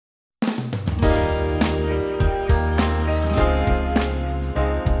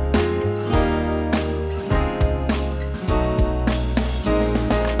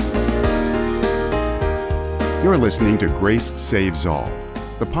You're listening to Grace Saves All,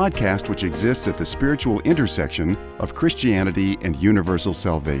 the podcast which exists at the spiritual intersection of Christianity and universal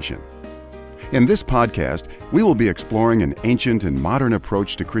salvation. In this podcast, we will be exploring an ancient and modern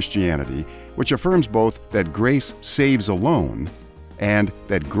approach to Christianity which affirms both that grace saves alone and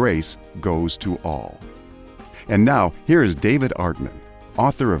that grace goes to all. And now, here is David Artman,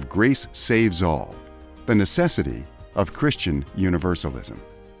 author of Grace Saves All, The Necessity of Christian Universalism.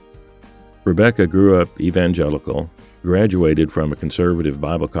 Rebekah grew up evangelical, graduated from a conservative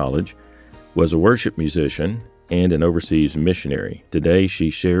Bible college, was a worship musician, and an overseas missionary. Today, she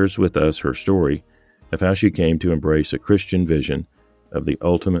shares with us her story of how she came to embrace a Christian vision of the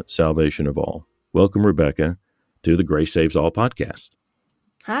ultimate salvation of all. Welcome, Rebekah, to the Grace Saves All podcast.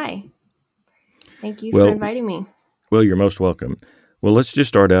 Hi. Thank you for inviting me. Well, you're most welcome. Well, let's just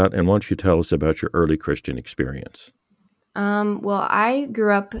start out, and why don't you tell us about your early Christian experience? Well, I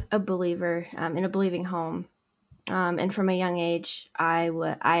grew up a believer in a believing home, and from a young age,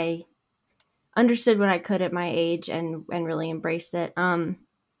 I understood what I could at my age and really embraced it.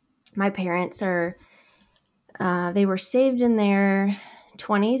 My parents they were saved in their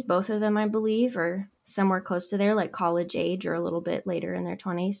 20s, both of them, I believe, or somewhere close to there, like college age or a little bit later in their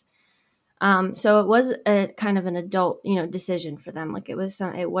 20s. So it was a kind of an adult, decision for them. Like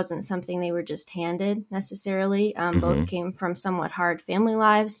it wasn't something they were just handed necessarily. Both came from somewhat hard family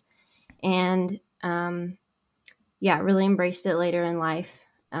lives, and really embraced it later in life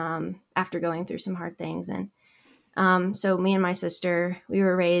after going through some hard things. And so me and my sister, we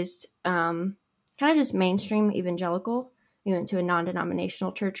were raised kind of just mainstream evangelical. We went to a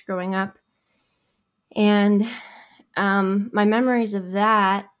non-denominational church growing up, and my memories of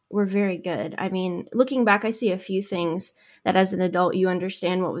that were very good. I mean, looking back, I see a few things that as an adult, you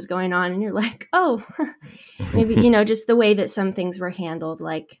understand what was going on and you're like, oh, maybe, just the way that some things were handled,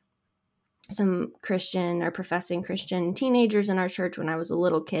 like some Christian or professing Christian teenagers in our church when I was a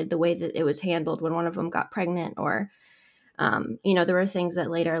little kid, the way that it was handled when one of them got pregnant, or, there were things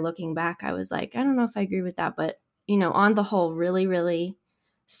that later looking back, I was like, I don't know if I agree with that, but, on the whole, really, really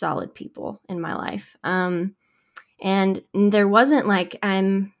solid people in my life. And there wasn't like,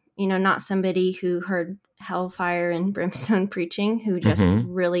 I'm, not somebody who heard hellfire and brimstone preaching, who just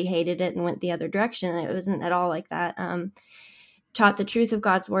really hated it and went the other direction. It wasn't at all like that. Taught the truth of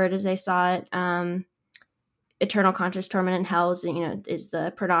God's word as they saw it. Eternal conscious torment in hell is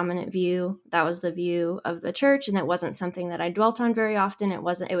the predominant view. That was the view of the church. And that wasn't something that I dwelt on very often. It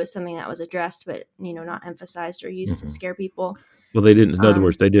was something that was addressed, but, not emphasized or used to scare people. Well, they didn't. In other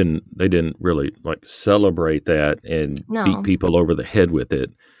words, they didn't really like celebrate that and beat people over the head with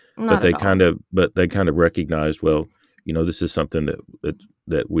it. But they kind of recognized, well, this is something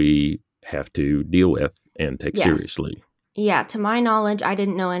that we have to deal with and take seriously. Yeah, to my knowledge, I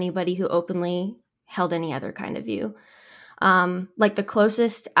didn't know anybody who openly held any other kind of view. Like the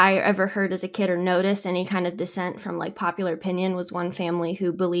closest I ever heard as a kid or noticed any kind of dissent from like popular opinion was one family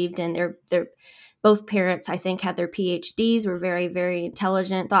who believed in their both parents, I think, had their PhDs, were very, very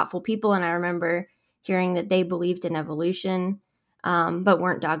intelligent, thoughtful people. And I remember hearing that they believed in evolution, but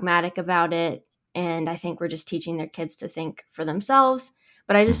weren't dogmatic about it. And I think we're just teaching their kids to think for themselves.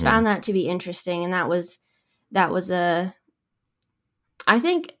 But I just found that to be interesting. And that was I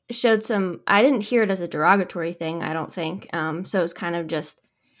think showed some, I didn't hear it as a derogatory thing, I don't think. So it was kind of just,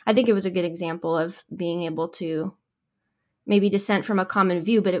 I think it was a good example of being able to maybe dissent from a common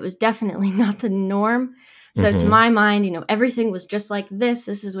view, but it was definitely not the norm. So to my mind, everything was just like this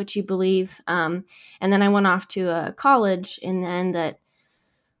is what you believe. And then I went off to a college in the end that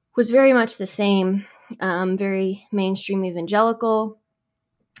was very much the same, very mainstream evangelical,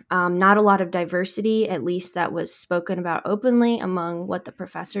 not a lot of diversity, at least that was spoken about openly among what the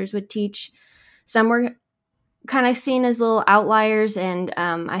professors would teach. Some were kind of seen as little outliers, and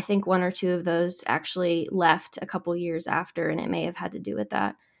I think one or two of those actually left a couple years after, and it may have had to do with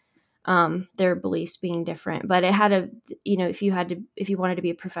that, their beliefs being different. But it had if you wanted to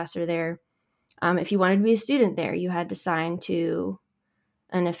be a professor there, if you wanted to be a student there, you had to sign to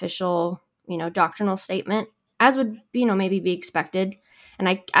an official, doctrinal statement, as would, maybe be expected.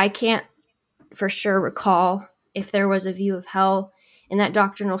 And I can't for sure recall if there was a view of hell in that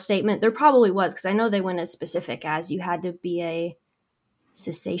doctrinal statement. There probably was, because I know they went as specific as you had to be a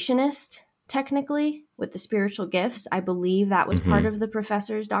cessationist, technically, with the spiritual gifts. I believe that was part of the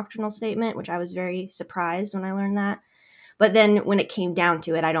professor's doctrinal statement, which I was very surprised when I learned that. But then when it came down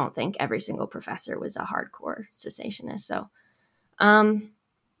to it, I don't think every single professor was a hardcore cessationist. So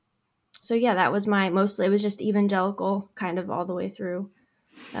yeah, that was mostly, it was just evangelical kind of all the way through.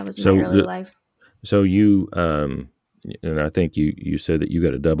 That was my early life. So you, and I think you said that you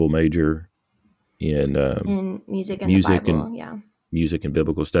got a double major in music and the music Bible. and Yeah. music and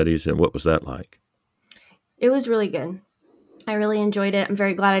biblical studies. And what was that like? It was really good. I really enjoyed it. I'm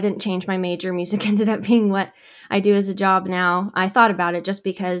very glad I didn't change my major. Music ended up being what I do as a job now. I thought about it just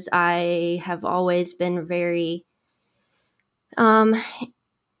because I have always been very um,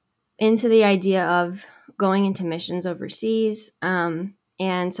 into the idea of going into missions overseas.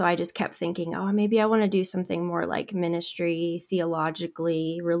 And so I just kept thinking, oh, maybe I want to do something more like ministry,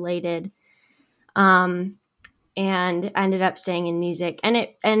 theologically related. And I ended up staying in music,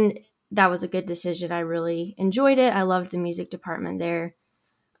 and that was a good decision. I really enjoyed it. I loved the music department there.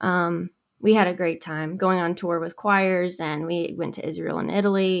 We had a great time going on tour with choirs, and we went to Israel and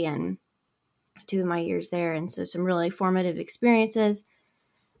Italy and 2 of my years there. And so some really formative experiences.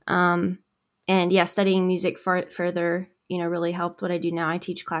 And yeah, studying music further, really helped what I do now. I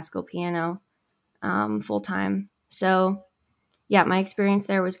teach classical piano full time. So yeah, my experience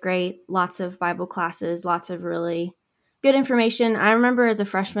there was great. Lots of Bible classes, lots of really good information. I remember as a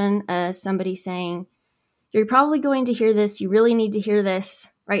freshman, somebody saying, "You're probably going to hear this. You really need to hear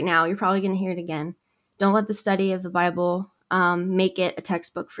this right now. You're probably going to hear it again. Don't let the study of the Bible make it a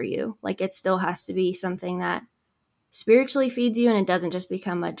textbook for you. Like, it still has to be something that spiritually feeds you, and it doesn't just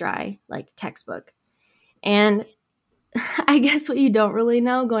become a dry textbook." And I guess what you don't really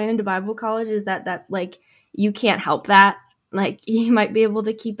know going into Bible college is that you can't help that. Like, you might be able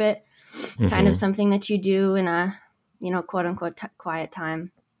to keep it kind of something that you do in a quote unquote quiet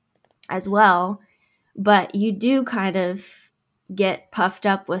time as well, but you do kind of get puffed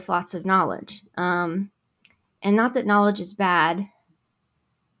up with lots of knowledge. And not that knowledge is bad,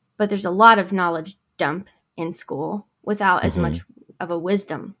 but there's a lot of knowledge dump in school without as much of a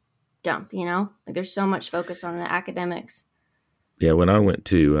wisdom dump, like there's so much focus on the academics. Yeah, when I went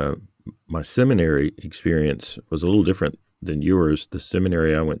to my seminary experience was a little different than yours. The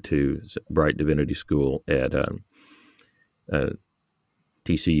seminary I went to, Bright Divinity School at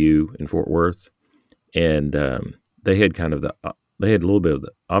TCU in Fort Worth, and they had they had a little bit of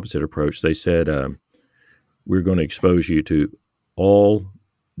the opposite approach. They said, we're going to expose you to all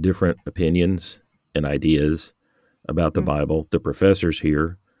different opinions and ideas about the Bible. The professors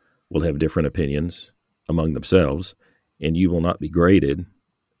here will have different opinions among themselves, and you will not be graded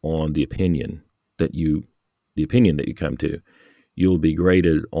on the opinion that you come to. You'll be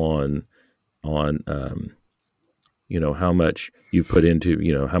graded on how much you've put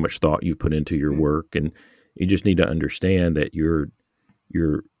into, how much thought you've put into your work, and you just need to understand that your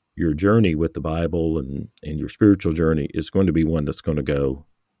journey with the Bible and your spiritual journey is going to be one that's going to go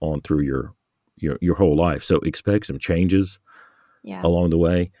on through your whole life. So expect some changes along the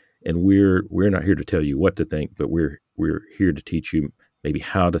way. And we're not here to tell you what to think, but we're here to teach you maybe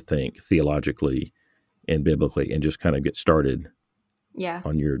how to think theologically and biblically, and just kind of get started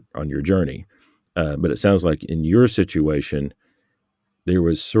on your journey. But it sounds like in your situation, there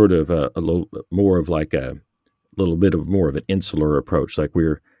was sort of a little more of like a little bit of more of an insular approach. Like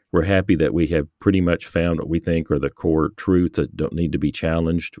we're happy that we have pretty much found what we think are the core truths that don't need to be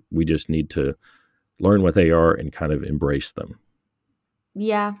challenged. We just need to learn what they are and kind of embrace them.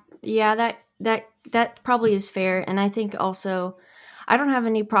 Yeah, that probably is fair. And I think also, I don't have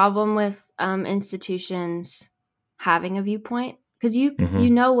any problem with institutions having a viewpoint, because you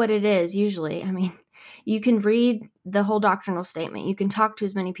know what it is usually. I mean, you can read the whole doctrinal statement. You can talk to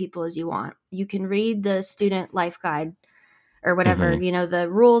as many people as you want. You can read the student life guide or whatever, the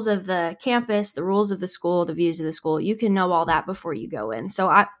rules of the campus, the rules of the school, the views of the school. You can know all that before you go in.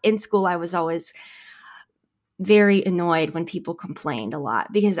 So in school, I was always very annoyed when people complained a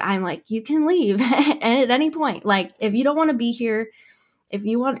lot, because I'm like, you can leave and at any point. Like, if you don't want to be here, if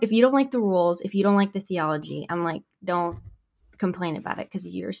you don't like the rules, if you don't like the theology, I'm like, don't complain about it, because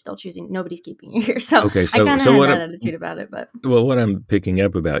you're still choosing. Nobody's keeping you here. So I kind of had that attitude about it. But what I'm picking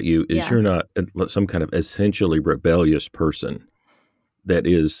up about you is you're not some kind of essentially rebellious person that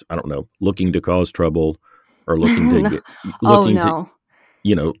is, I don't know, looking to cause trouble or looking to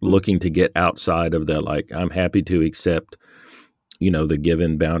looking to get outside of the, like, I'm happy to accept, the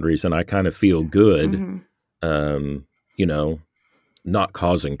given boundaries, and I kind of feel good, not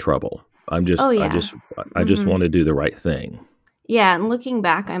causing trouble. I just want to do the right thing. Yeah, and looking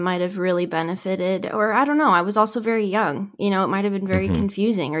back, I might have really benefited, or I don't know, I was also very young. It might have been very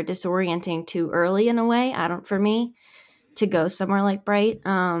confusing or disorienting too early in a way, for me, to go somewhere like Bright.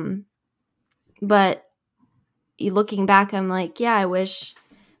 But looking back, I'm like, yeah, I wish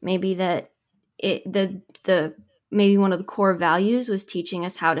maybe that maybe one of the core values was teaching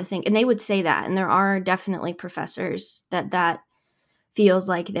us how to think. And they would say that, and there are definitely professors that feels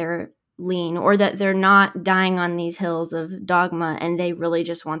like they're lean, or that they're not dying on these hills of dogma and they really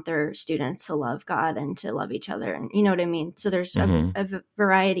just want their students to love God and to love each other. And you know what I mean? So there's a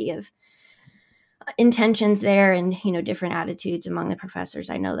variety of intentions there and, different attitudes among the professors.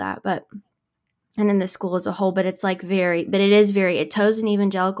 I know that, and in the school as a whole, but it's like it toes an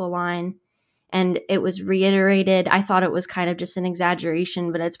evangelical line. And it was reiterated. I thought it was kind of just an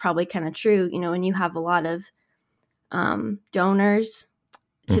exaggeration, but it's probably kind of true. When you have a lot of donors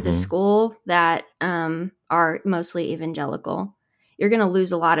to the school that are mostly evangelical, you're going to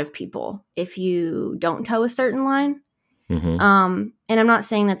lose a lot of people if you don't toe a certain line. And I'm not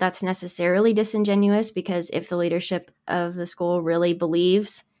saying that that's necessarily disingenuous, because if the leadership of the school really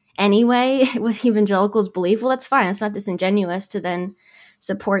believes anyway what evangelicals believe, well, that's fine. It's not disingenuous to then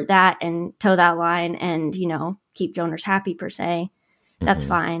support that and toe that line and, keep donors happy per se. That's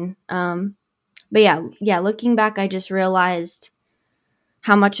fine. But yeah, looking back, I just realized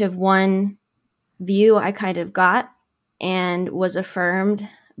how much of one view I kind of got and was affirmed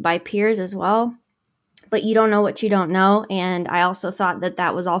by peers as well. But you don't know what you don't know. And I also thought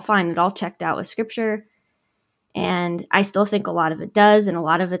that was all fine. It all checked out with scripture. And I still think a lot of it does. And a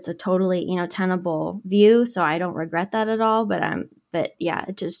lot of it's a totally, tenable view. So I don't regret that at all. But yeah,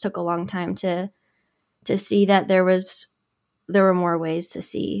 it just took a long time to see that there were more ways to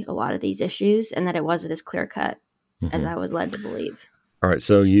see a lot of these issues, and that it wasn't as clear cut as I was led to believe. All right.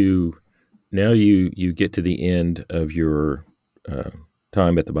 So you get to the end of your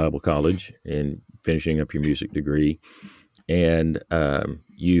time at the Bible college and finishing up your music degree. And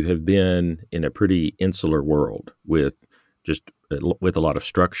you have been in a pretty insular world with a lot of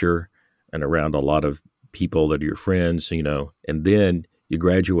structure and around a lot of people that are your friends, and then you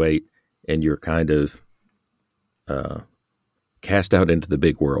graduate and you're kind of cast out into the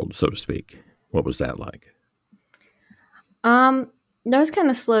big world, so to speak. What was that like? That was kind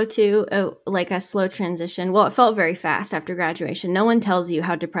of slow too, like a slow transition. Well, it felt very fast after graduation. No one tells you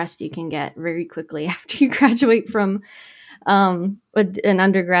how depressed you can get very quickly after you graduate from an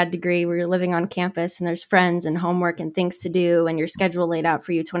undergrad degree where you're living on campus and there's friends and homework and things to do and your schedule laid out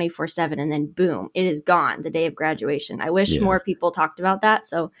for you 24/7, and then boom, it is gone the day of graduation. I wish more people talked about that.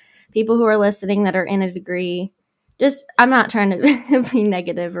 So people who are listening that are in a degree, I'm not trying to be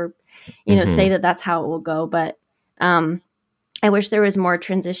negative or, say that that's how it will go, but I wish there was more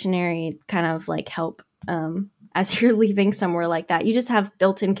transitionary kind of like help as you're leaving somewhere like that. You just have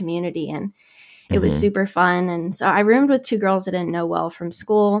built-in community, and it was super fun. And so I roomed with two girls I didn't know well from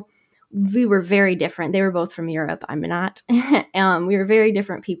school. We were very different. They were both from Europe. I'm not. We were very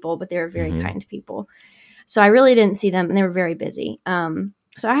different people, but they were very kind people. So I really didn't see them, and they were very busy.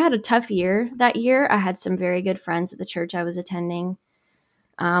 So I had a tough year that year. I had some very good friends at the church I was attending,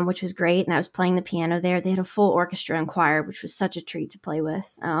 which was great. And I was playing the piano there. They had a full orchestra and choir, which was such a treat to play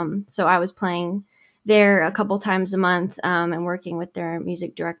with. So I was playing there a couple times a month and working with their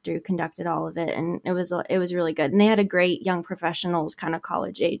music director who conducted all of it. And it was really good. And they had a great young professionals kind of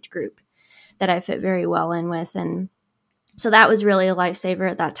college age group that I fit very well in with. And so that was really a lifesaver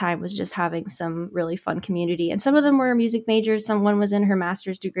at that time, was just having some really fun community. And some of them were music majors. Someone was in her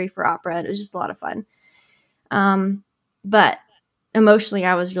master's degree for opera. And it was just a lot of fun. But emotionally,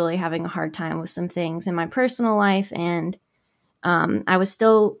 I was really having a hard time with some things in my personal life. And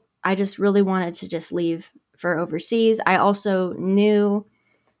I just really wanted to just leave for overseas. I also knew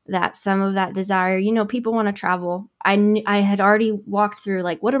that some of that desire, people want to travel. I had already walked through,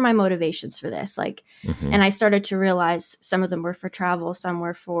 like, what are my motivations for this? Like, and I started to realize some of them were for travel, some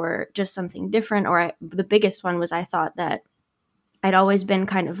were for just something different. The biggest one was, I thought that I'd always been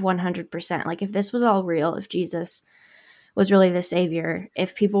kind of 100%. Like, if this was all real, if Jesus was really the savior,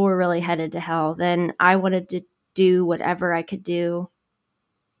 if people were really headed to hell, then I wanted to do whatever I could do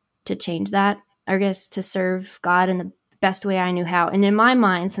to change that, I guess, to serve God in the best way I knew how. And in my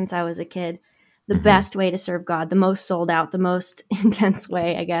mind, since I was a kid, the best way to serve God, the most sold out, the most intense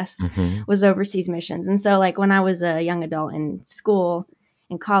way, I guess, was overseas missions. And so, like, when I was a young adult in school,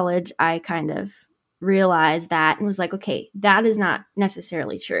 in college, I kind of realized that and was like, okay, that is not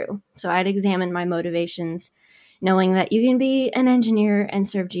necessarily true. So I'd examine my motivations, knowing that you can be an engineer and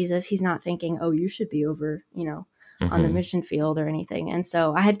serve Jesus. He's not thinking, oh, you should be over, on the mission field or anything. And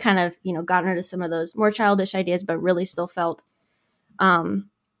so I had kind of, gotten rid of some of those more childish ideas, but really still felt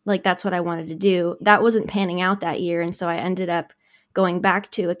like that's what I wanted to do. That wasn't panning out that year. And so I ended up going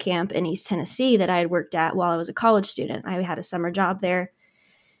back to a camp in East Tennessee that I had worked at while I was a college student. I had a summer job there.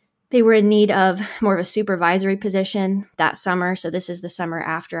 They were in need of more of a supervisory position that summer. So this is the summer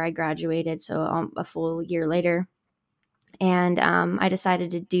after I graduated, so a full year later. And I decided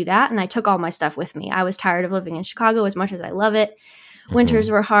to do that, and I took all my stuff with me. I was tired of living in Chicago as much as I love it. Winters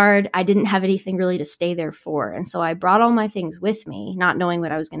were hard. I didn't have anything really to stay there for. And so I brought all my things with me, not knowing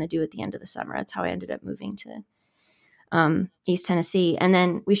what I was going to do at the end of the summer. That's how I ended up moving to East Tennessee. And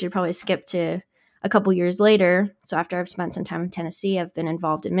then we should probably skip to a couple years later. So after I've spent some time in Tennessee, I've been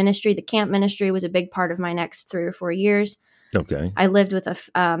involved in ministry. The camp ministry was a big part of my next 3 or 4 years. Okay. I lived with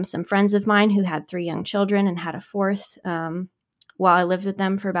some friends of mine who had 3 young children and had a 4th while I lived with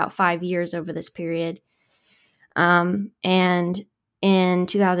them for about 5 years over this period. And in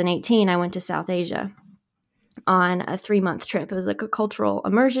 2018, I went to South Asia on a 3-month trip. It was like a cultural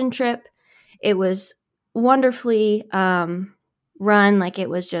immersion trip. It was wonderfully run. Like, it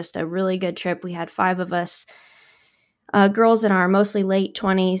was just a really good trip. We had 5 of us, girls in our mostly late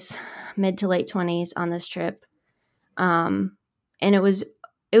 20s, mid to late 20s on this trip. And it was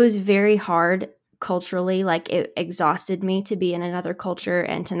very hard culturally. Like, it exhausted me to be in another culture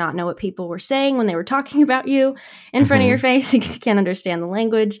and to not know what people were saying when they were talking about you in front of your face because you can't understand the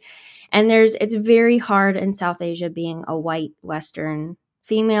language. And it's very hard in South Asia being a white Western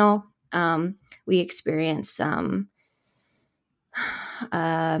female. We experienced some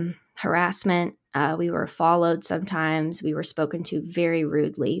harassment. We were followed sometimes. We were spoken to very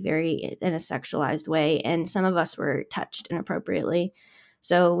rudely, very in a sexualized way. And some of us were touched inappropriately.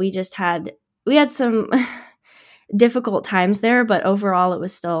 So we had some difficult times there, but overall it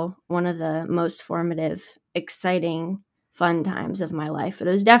was still one of the most formative, exciting, fun times of my life. But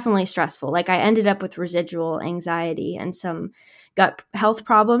it was definitely stressful. Like, I ended up with residual anxiety and some gut health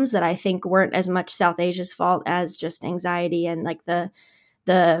problems that I think weren't as much South Asia's fault as just anxiety and like the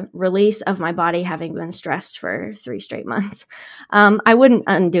release of my body having been stressed for 3 straight months. I wouldn't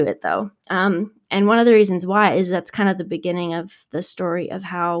undo it though. And one of the reasons why is that's kind of the beginning of the story of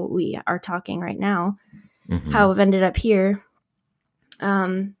how we are talking right now, how I've ended up here.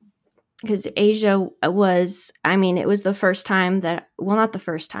 Because Asia was, it was the first time not the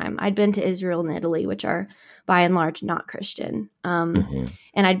first time. I'd been to Israel and Italy, which are by and large not Christian. And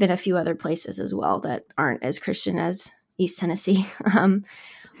I'd been a few other places as well that aren't as Christian as East Tennessee.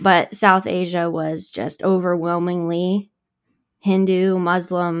 But South Asia was just overwhelmingly Hindu,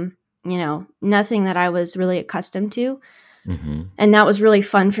 Muslim, nothing that I was really accustomed to. And that was really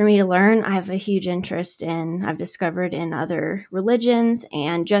fun for me to learn. I have a huge interest I've discovered in other religions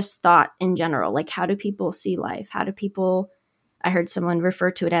and just thought in general, like, how do people see life? I heard someone refer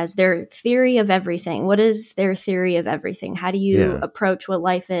to it as their theory of everything. What is their theory of everything? How do you approach what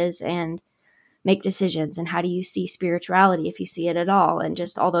life is and make decisions? And how do you see spirituality, if you see it at all? And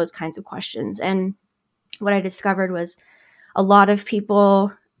just all those kinds of questions. And what I discovered was a lot of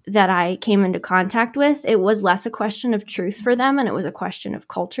people that I came into contact with, it was less a question of truth for them, and it was a question of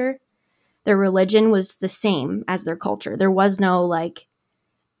culture. Their religion was the same as their culture. There was no, like,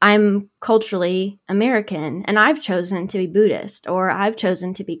 I'm culturally American, and I've chosen to be Buddhist, or I've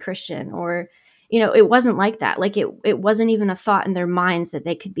chosen to be Christian, or, it wasn't like that. Like, it wasn't even a thought in their minds that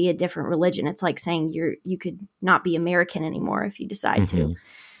they could be a different religion. It's like saying you could not be American anymore if you decide to.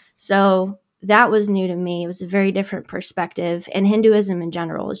 So that was new to me. It was a very different perspective. And Hinduism in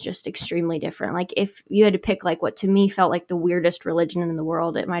general is just extremely different. Like, if you had to pick like what to me felt like the weirdest religion in the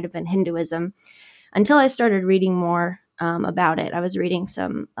world, it might have been Hinduism, until I started reading more about it. I was reading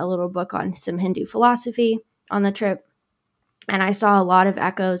a little book on some Hindu philosophy on the trip, and I saw a lot of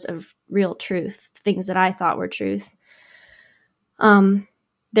echoes of real truth, things that I thought were truth.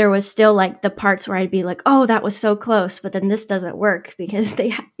 There was still like the parts where I'd be like, oh, that was so close, but then this doesn't work because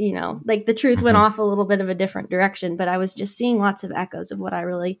they, like the truth went off a little bit of a different direction. But I was just seeing lots of echoes of what I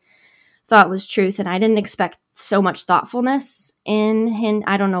really thought was truth. And I didn't expect so much thoughtfulness in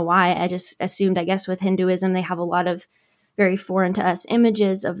I don't know why. I just assumed, I guess, with Hinduism, they have a lot of very foreign to us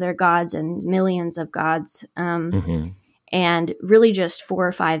images of their gods and millions of gods. And really just 4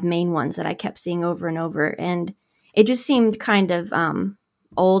 or 5 main ones that I kept seeing over and over. And it just seemed kind of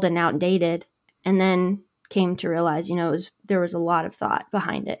old and outdated, and then came to realize, there was a lot of thought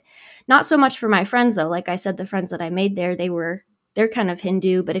behind it. Not so much for my friends, though. Like I said, the friends that I made there, they're kind of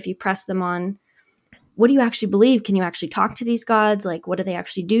Hindu, but if you press them on, what do you actually believe? Can you actually talk to these gods? Like, what do they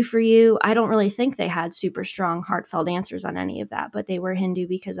actually do for you? I don't really think they had super strong, heartfelt answers on any of that, but they were Hindu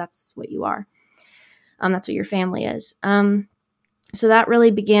because that's what you are. That's what your family is. So that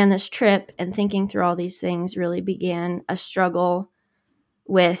really began this trip, and thinking through all these things really began a struggle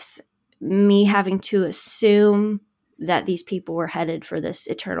with me having to assume that these people were headed for this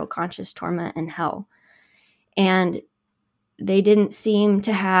eternal conscious torment in hell. And they didn't seem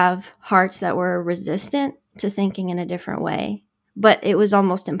to have hearts that were resistant to thinking in a different way, but it was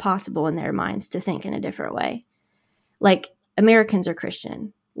almost impossible in their minds to think in a different way. Like, Americans are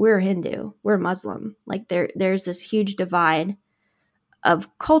Christian. We're Hindu. We're Muslim. Like, there's this huge divide of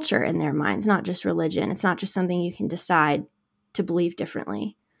culture in their minds, not just religion. It's not just something you can decide to believe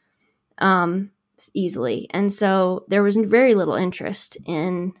differently easily. And so there was very little interest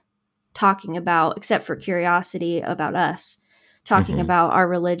in talking about, except for curiosity about us, talking about our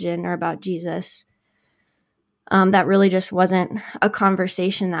religion or about Jesus. That really just wasn't a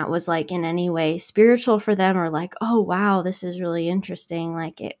conversation that was like in any way spiritual for them, or like, oh, wow, this is really interesting.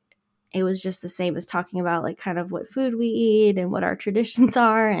 Like it was just the same as talking about like kind of what food we eat and what our traditions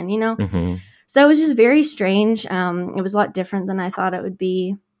are. And, so it was just very strange. It was a lot different than I thought it would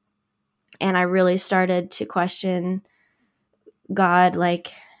be. And I really started to question God,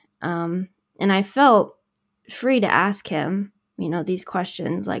 and I felt free to ask him, these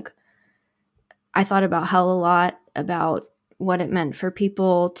questions. Like, I thought about hell a lot, about what it meant for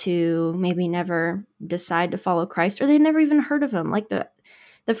people to maybe never decide to follow Christ, or they'd never even heard of him. Like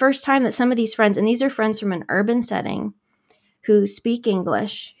the first time that some of these friends, and these are friends from an urban setting who speak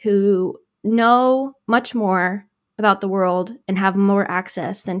English, who know much more about the world and have more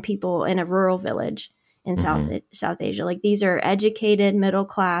access than people in a rural village in South Asia. Like, these are educated, middle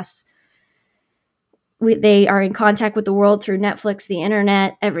class. They are in contact with the world through Netflix, the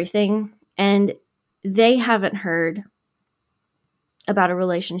internet, everything. And they haven't heard about a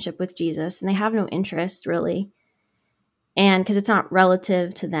relationship with Jesus, and they have no interest really. And because it's not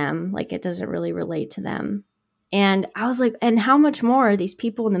relative to them, like it doesn't really relate to them. And I was like, and how much more are these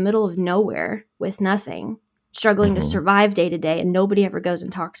people in the middle of nowhere with nothing, struggling to survive day to day, and nobody ever goes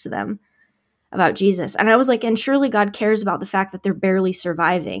and talks to them about Jesus? And I was like, and surely God cares about the fact that they're barely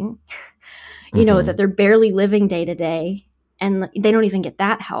surviving, that they're barely living day to day, and they don't even get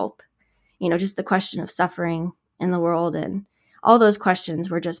that help. Just the question of suffering in the world, and all those questions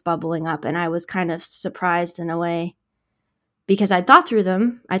were just bubbling up. And I was kind of surprised in a way, because I thought through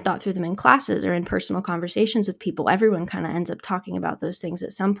them in classes or in personal conversations with people. Everyone kind of ends up talking about those things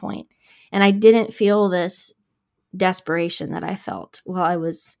at some point. And I didn't feel this desperation that I felt while I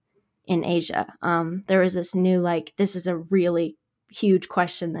was in Asia. There was this new, like, this is a really huge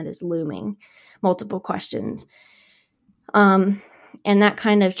question that is looming, multiple questions. And that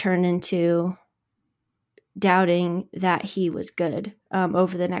kind of turned into doubting that he was good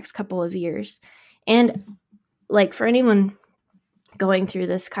over the next couple of years. And like, for anyone going through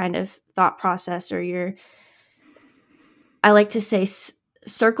this kind of thought process, I like to say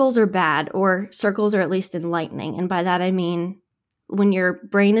circles are bad, or circles are at least enlightening. And by that, I mean, when your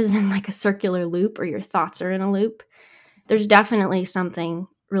brain is in like a circular loop, or your thoughts are in a loop, there's definitely something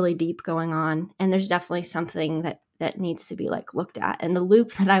really deep going on. And there's definitely something that needs to be like looked at. And the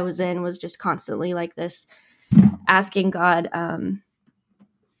loop that I was in was just constantly like this, asking God,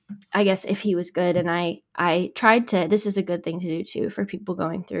 I guess, if he was good. And I tried to, this is a good thing to do too, for people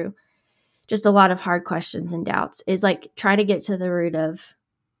going through just a lot of hard questions and doubts, is like try to get to the root of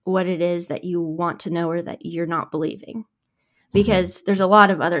what it is that you want to know, or that you're not believing. Because there's a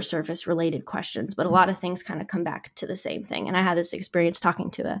lot of other surface related questions, but a lot of things kind of come back to the same thing. And I had this experience talking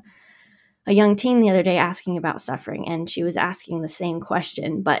to a young teen the other day, asking about suffering, and she was asking the same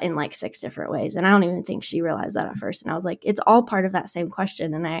question, but in like 6 different ways. And I don't even think she realized that at first. And I was like, it's all part of that same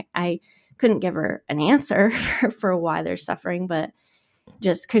question. And I couldn't give her an answer for why they're suffering, but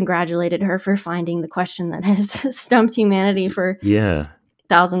just congratulated her for finding the question that has stumped humanity for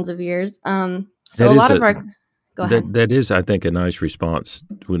thousands of years. So a lot of our... Go ahead. That is, I think, a nice response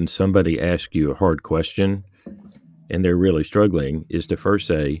when somebody asks you a hard question and they're really struggling, is to first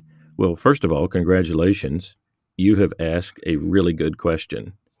say, well, first of all, congratulations. You have asked a really good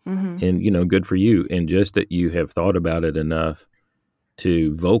question, and, good for you. And just that you have thought about it enough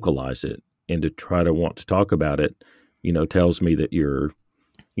to vocalize it and to try to want to talk about it, tells me that you're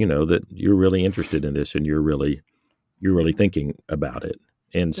really interested in this, and you're really thinking about it.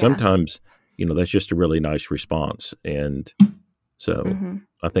 And sometimes, that's just a really nice response. And so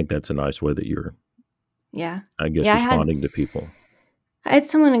I think that's a nice way that you're, I guess, responding to people. I had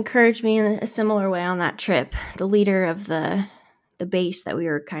someone encourage me in a similar way on that trip. The leader of the base that we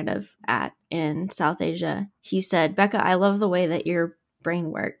were kind of at in South Asia, he said, "Becca, I love the way that your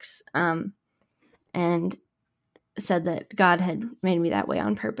brain works," and said that God had made me that way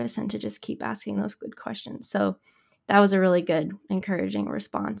on purpose, and to just keep asking those good questions. So that was a really good, encouraging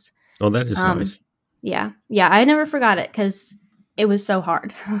response. Oh, that is nice. Yeah. I never forgot it, because it was so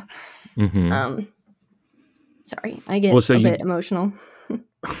hard. Sorry, I get a bit emotional.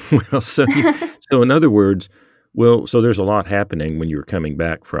 Well, so in other words, so there's a lot happening when you're coming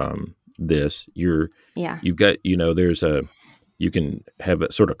back from this. You've got, you can have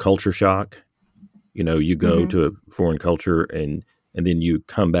a sort of culture shock. You go to a foreign culture, and then you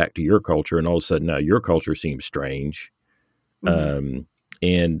come back to your culture, and all of a sudden now your culture seems strange.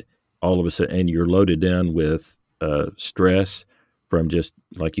 and all of a sudden, and you're loaded down with stress from just,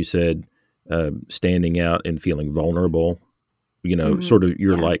 like you said, standing out and feeling vulnerable. Sort of,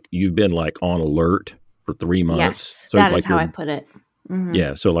 Yeah. you've been like on alert for 3 months. Yes, So that is like how I put it.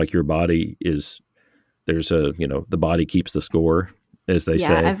 yeah. So like your body is, the body keeps the score, as they Yeah,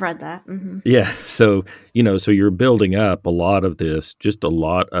 say. I've read that. Yeah. So, so you're building up a lot of this, just a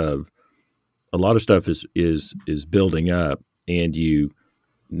lot of stuff is building up, and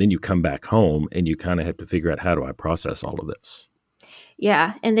then you come back home and you kind of have to figure out, how do I process all of this?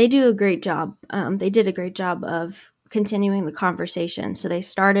 Yeah, and they do a great job. They did a great job of continuing the conversation. So they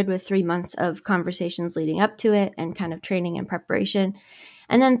started with 3 months of conversations leading up to it and kind of training and preparation,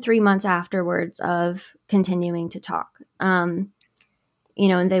 and then 3 months afterwards of continuing to talk.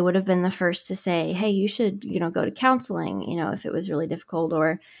 And they would have been the first to say, hey, you should, go to counseling, if it was really difficult,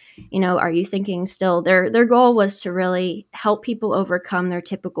 or, are you thinking still, their goal was to really help people overcome their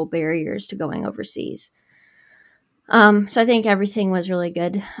typical barriers to going overseas. So I think everything was really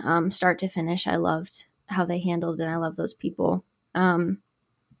good, start to finish. I loved how they handled it. And I love those people. I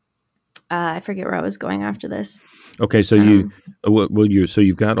forget where I was going after this. Okay. So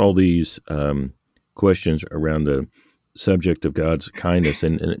you've got all these, questions around the subject of God's kindness,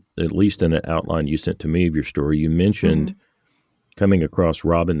 and at least in an outline you sent to me of your story, you mentioned coming across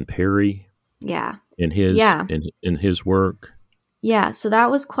Robin Perry. Yeah. In his work. Yeah. So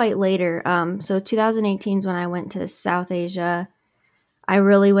that was quite later. So 2018 is when I went to South Asia. I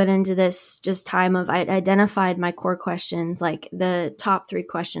really went into this just time of, I identified my core questions, like the top 3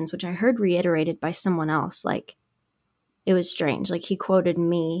 questions, which I heard reiterated by someone else. Like, it was strange. Like, he quoted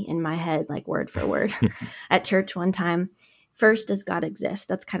me in my head, like word for word at church one time. First, does God exist?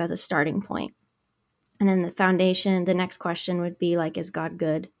 That's kind of the starting point. And then the foundation, the next question would be like, is God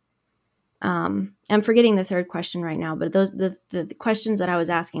good? I'm forgetting the third question right now, but those the questions that I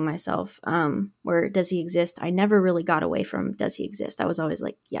was asking myself were, does he exist? I never really got away from, does he exist? I was always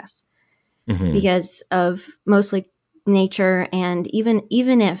like, yes, because of mostly nature, and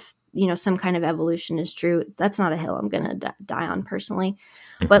even if some kind of evolution is true, that's not a hill I'm gonna die on personally.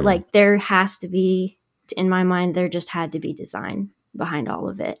 But like, there has to be, in my mind, there just had to be design behind all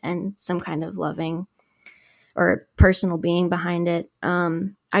of it, and some kind of loving or personal being behind it.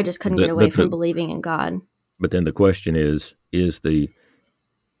 I just couldn't get away from believing in God. But then the question is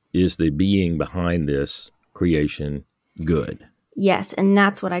the being behind this creation good? Yes, and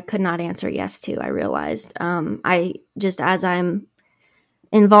that's what I could not answer yes to, I realized. As I'm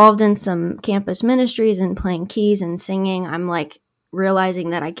involved in some campus ministries and playing keys and singing, I'm like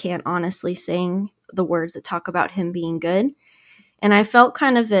realizing that I can't honestly sing the words that talk about him being good. And I felt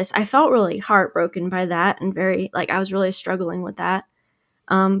I felt really heartbroken by that, and very, like, I was really struggling with that.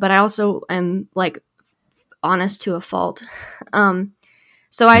 But I also am like honest to a fault.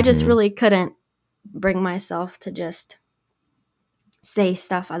 So I just really couldn't bring myself to just say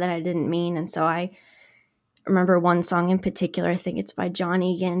stuff that I didn't mean. And so I remember one song in particular, I think it's by John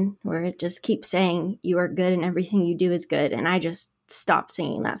Egan, where it just keeps saying, you are good and everything you do is good. And I just stopped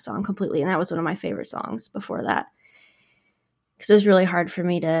singing that song completely. And that was one of my favorite songs before that, because it was really hard for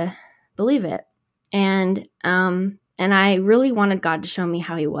me to believe it. And I really wanted God to show me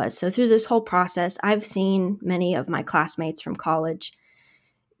how he was. So through this whole process, I've seen many of my classmates from college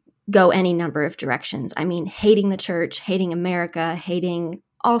go any number of directions. I mean, hating the church, hating America, hating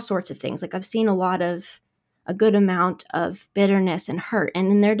all sorts of things. Like, I've seen a good amount of bitterness and hurt.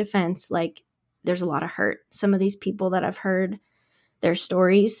 And in their defense, like, there's a lot of hurt. Some of these people that I've heard their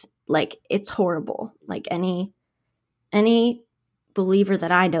stories, like, it's horrible. Like, any believer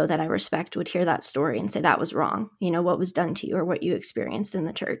that I know that I respect would hear that story and say that was wrong, what was done to you or what you experienced in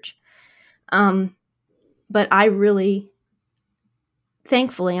the church. But I really,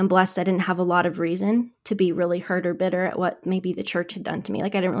 thankfully, I'm blessed I didn't have a lot of reason to be really hurt or bitter at what maybe the church had done to me.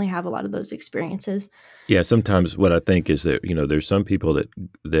 Like, I didn't really have a lot of those experiences. Yeah, sometimes what I think is that, there's some people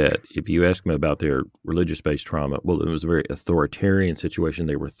that if you ask them about their religious-based trauma, well, it was a very authoritarian situation.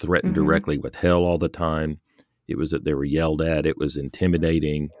 They were threatened directly with hell all the time. It was that they were yelled at. It was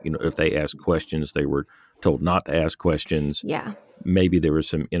intimidating. If they asked questions, they were told not to ask questions. Yeah. Maybe there were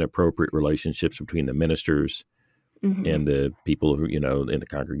some inappropriate relationships between the ministers and the people who, in the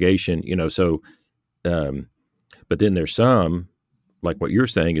congregation, so, but then there's some, like what you're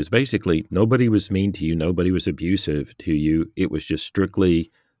saying, is basically nobody was mean to you. Nobody was abusive to you. It was just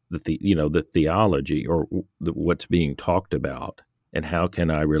strictly the theology or what's being talked about. And how can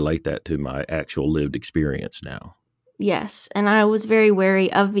I relate that to my actual lived experience now? Yes, and I was very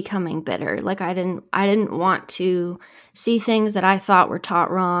wary of becoming bitter. Like, I didn't want to see things that I thought were taught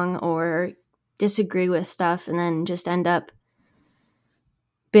wrong or disagree with stuff and then just end up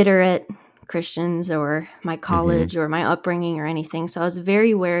bitter at Christians or my hmm college or my upbringing or anything. So I was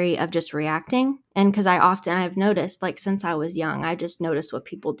very wary of just reacting. And because I've noticed, like since I was young, I just noticed what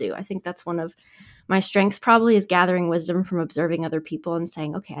people do. I think that's one of my strengths probably is gathering wisdom from observing other people and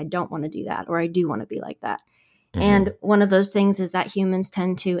saying, okay, I don't want to do that, or I do want to be like that. hmm And one of those things is that humans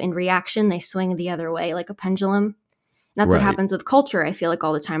tend to, in reaction, they swing the other way like a pendulum. And that's what Right. happens with culture, I feel like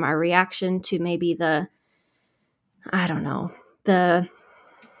all the time. Our reaction to maybe I don't know,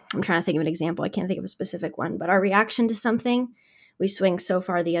 I'm trying to think of an example. I can't think of a specific one, but our reaction to something, we swing so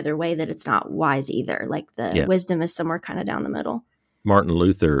far the other way that it's not wise either. Like the Yeah. wisdom is somewhere kind of down the middle. Martin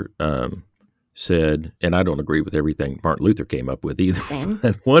Luther said, and I don't agree with everything Martin Luther came up with either. Same.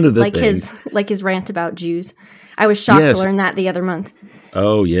 But one of the Like things, his rant about Jews. I was shocked to yes, learn that the other month.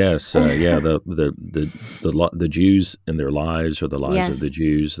 oh yes, yeah, the Jews and their lives, or the lives of Yes. the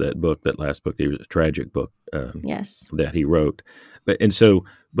Jews. That last book, there was a tragic book Yes. that he wrote.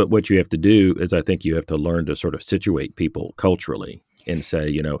 But what you have to do is, I think you have to learn to sort of situate people culturally and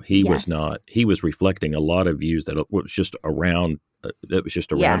say, he was Yes. he was reflecting a lot of views that was just around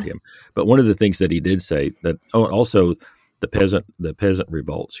Yeah. him. But one of the things that he did say that, also the peasant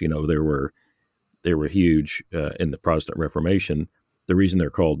revolts, they were huge in the Protestant Reformation. The reason they're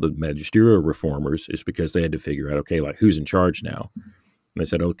called the magisterial reformers is because they had to figure out, okay, like who's in charge now? And they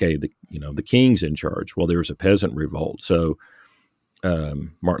said, okay, the king's in charge. Well, there was a peasant revolt. So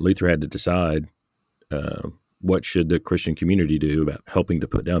Martin Luther had to decide what should the Christian community do about helping to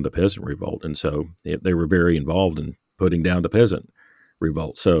put down the peasant revolt. And so they were very involved in putting down the peasant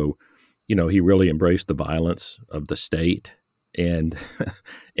revolt. So, he really embraced the violence of the state and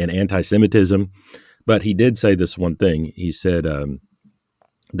and anti-Semitism. But he did say this one thing. He said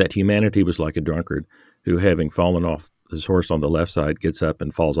that humanity was like a drunkard who, having fallen off his horse on the left side, gets up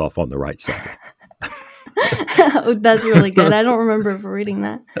and falls off on the right side. That's really good. I don't remember reading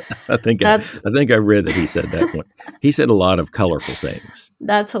that. I think I read that he said that one. He said a lot of colorful things.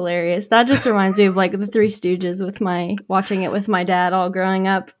 That's hilarious. That just reminds me of like the Three Stooges watching it with my dad all growing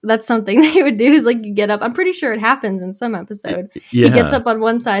up. That's something they would do is like you get up. I'm pretty sure it happens in some episode. Yeah. He gets up on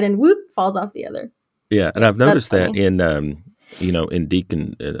one side and whoop, falls off the other. Yeah, and I've noticed that funny. in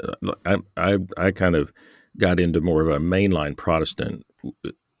deacon, I kind of got into more of a mainline Protestant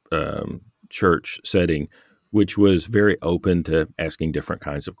church setting, which was very open to asking different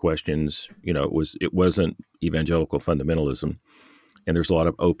kinds of questions. It wasn't evangelical fundamentalism, and there's a lot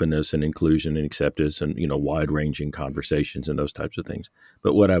of openness and inclusion and acceptance and wide ranging conversations and those types of things.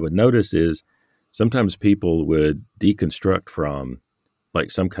 But what I would notice is sometimes people would deconstruct from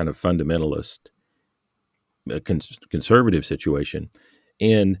like some kind of fundamentalist conservative situation,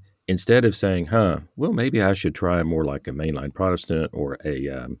 and instead of saying, well, maybe I should try more like a mainline Protestant or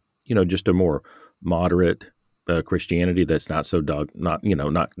a just a more moderate Christianity that's not so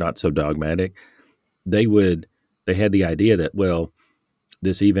so dogmatic. They had the idea that, well,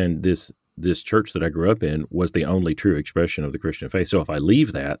 this church that I grew up in was the only true expression of the Christian faith. So if I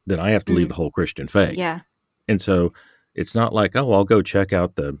leave that, then I have to leave the whole Christian faith. Yeah. And so it's not like, oh, I'll go check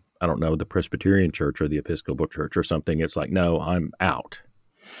out the Presbyterian church or the Episcopal church or something. It's like, no, I'm out.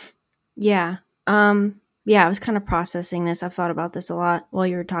 Yeah. Yeah, I was kind of processing this. I've thought about this a lot while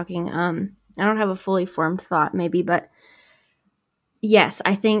you were talking. I don't have a fully formed thought maybe, but yes,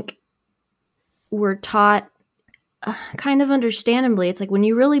 I think we're taught kind of understandably. It's like when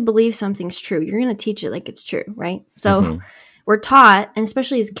you really believe something's true, you're going to teach it like it's true, right? So we're taught, and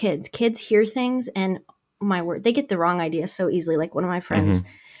especially as kids hear things and my word, they get the wrong idea so easily. Like one of my friends,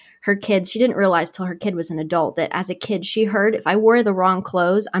 her kids, she didn't realize till her kid was an adult that as a kid, she heard if I wore the wrong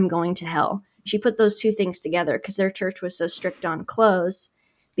clothes, I'm going to hell. She put those two things together because their church was so strict on clothes,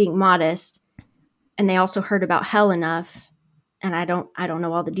 being modest. And they also heard about hell enough. And I don't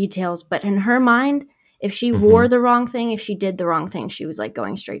know all the details, but in her mind, if she wore the wrong thing, if she did the wrong thing, she was like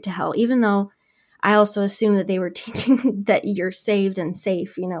going straight to hell, even though I also assume that they were teaching that you're saved and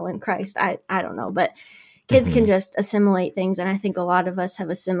safe, in Christ. I don't know, but kids can just assimilate things. And I think a lot of us have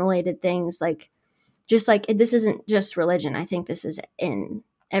assimilated things just like this isn't just religion. I think this is in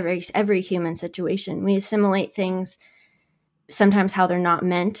every human situation. We assimilate things sometimes how they're not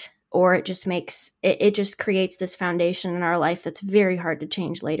meant, or it just it just creates this foundation in our life that's very hard to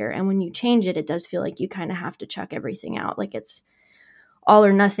change later. And when you change it, it does feel like you kind of have to chuck everything out. Like it's all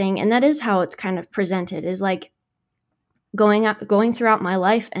or nothing. And that is how it's kind of presented, is like going throughout my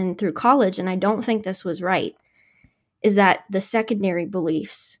life and through college. And I don't think this was right, is that the secondary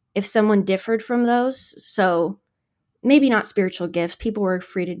beliefs, if someone differed from those, so maybe not spiritual gifts, people were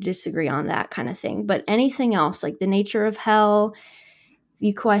free to disagree on that kind of thing, but anything else, like the nature of hell,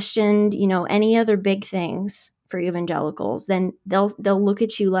 you questioned, any other big things for evangelicals, then they'll look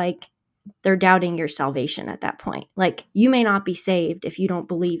at you like they're doubting your salvation at that point. Like, you may not be saved if you don't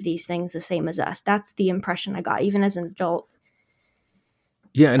believe these things the same as us. That's the impression I got, even as an adult.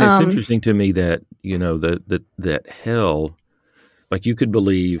 Yeah, and it's interesting to me that, that hell, like you could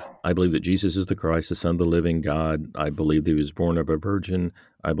believe, I believe that Jesus is the Christ, the Son of the living God. I believe that he was born of a virgin.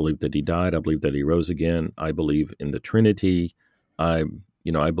 I believe that he died. I believe that he rose again. I believe in the Trinity. I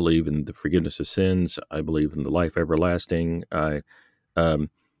believe in the forgiveness of sins. I believe in the life everlasting.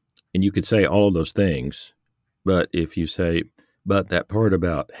 And you could say all of those things, but if you say, but that part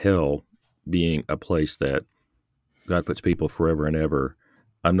about hell being a place that God puts people forever and ever,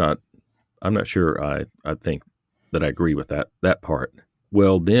 I'm not sure I think that I agree with that part.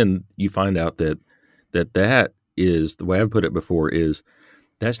 Well, then you find out that is, the way I've put it before, is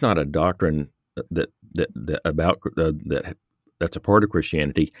that's not a doctrine that's a part of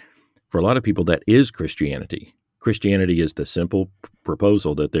Christianity. For a lot of people, that is Christianity. Christianity is the simple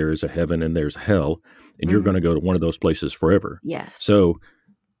proposal that there is a heaven and there's hell, and you're going to go to one of those places forever. Yes. So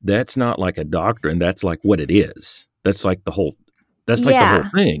that's not like a doctrine. That's like what it is. That's like the whole. That's like the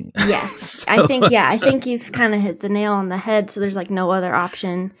whole thing. Yes. I think you've kind of hit the nail on the head. So there's like no other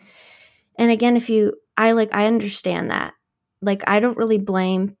option. And again, I understand that. Like, I don't really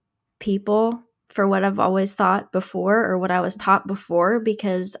blame people for what I've always thought before or what I was taught before,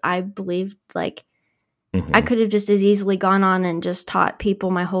 because I believed like I could have just as easily gone on and just taught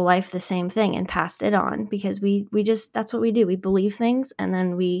people my whole life the same thing and passed it on, because we just, that's what we do. We believe things and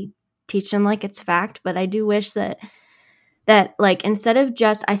then we teach them like it's fact. But I do wish that like, instead of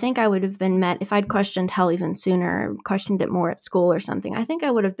just, I think I would have been met, if I'd questioned hell even sooner, questioned it more at school or something, I think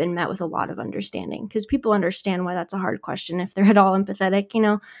I would have been met with a lot of understanding, because people understand why that's a hard question if they're at all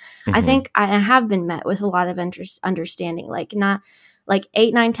empathetic, I think I have been met with a lot of understanding, like not like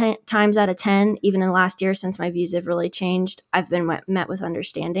 8, 9, 10 times out of 10, even in the last year since my views have really changed, I've been met with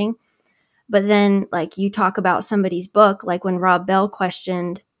understanding. But then like you talk about somebody's book, like when Rob Bell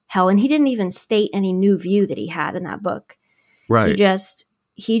questioned hell, and he didn't even state any new view that he had in that book. Right.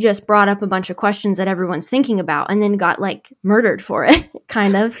 He just brought up a bunch of questions that everyone's thinking about and then got like murdered for it,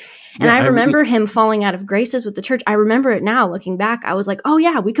 kind of. And I remember him falling out of graces with the church. I remember it now looking back. I was like, oh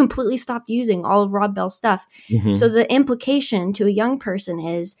yeah, we completely stopped using all of Rob Bell's stuff. So the implication to a young person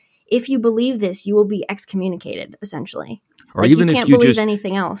is, if you believe this, you will be excommunicated, essentially. Or like, even you if can't you believe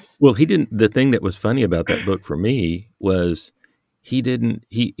anything else. Well, he didn't. The thing that was funny about that book for me was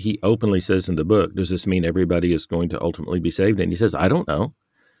he openly says in the book, does this mean everybody is going to ultimately be saved? And he says, I don't know.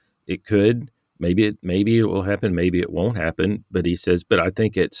 It could, maybe it will happen, maybe it won't happen. But he says, but I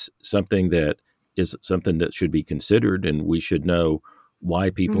think it's something that should be considered, and we should know why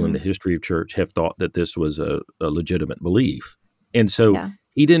people in the history of church have thought that this was a legitimate belief. And so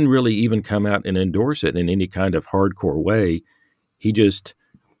he didn't really even come out and endorse it in any kind of hardcore way. He just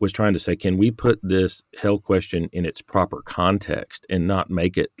was trying to say, can we put this hell question in its proper context and not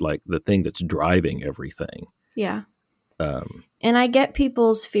make it like the thing that's driving everything? Yeah. And I get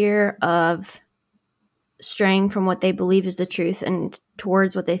people's fear of straying from what they believe is the truth and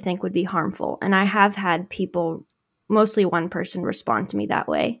towards what they think would be harmful. And I have had people, mostly one person, respond to me that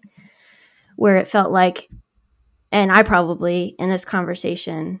way, where it felt like, and I probably in this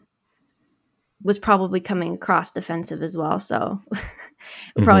conversation was probably coming across defensive as well. So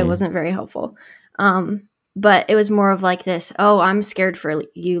it probably wasn't very helpful. But it was more of like this, oh, I'm scared for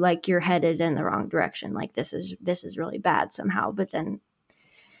you, like you're headed in the wrong direction. Like this is really bad somehow. But then,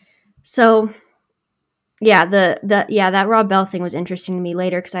 so yeah, that Rob Bell thing was interesting to me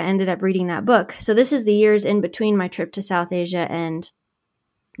later, because I ended up reading that book. So this is the years in between my trip to South Asia and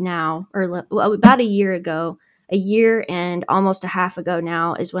now, or about a year ago, a year and almost a half ago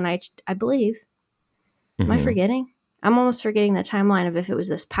now is when I believe, am I forgetting? I'm almost forgetting the timeline of if it was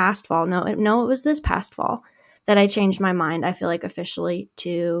this past fall. No, it was this past fall that I changed my mind, I feel like, officially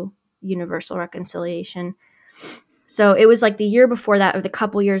to universal reconciliation. So it was like the year before that, or the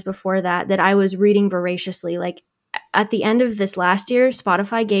couple years before that I was reading voraciously. Like at the end of this last year,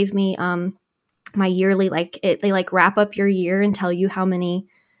 Spotify gave me my yearly, they like wrap up your year and tell you how many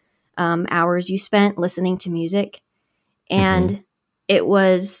hours you spent listening to music. And it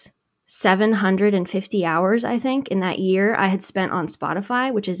was 750 hours, I think, in that year I had spent on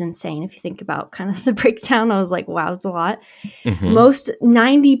Spotify, which is insane. If you think about kind of the breakdown, I was like, wow, that's a lot. Most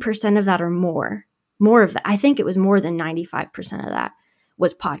 90% of that or more of that. I think it was more than 95% of that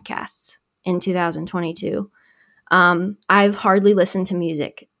was podcasts in 2022. I've hardly listened to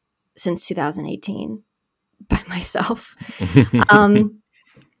music since 2018 by myself.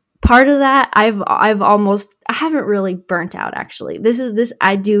 Part of that, I haven't really burnt out, actually.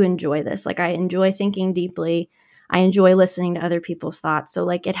 I do enjoy this. Like, I enjoy thinking deeply. I enjoy listening to other people's thoughts. So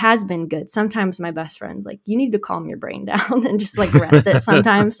like it has been good. Sometimes my best friend, like, you need to calm your brain down and just like rest it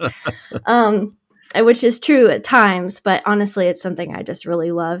sometimes. Which is true at times, but honestly, it's something I just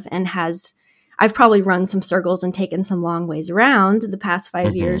really love and I've probably run some circles and taken some long ways around the past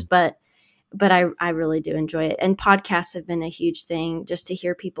 5 years, but I really do enjoy it. And podcasts have been a huge thing, just to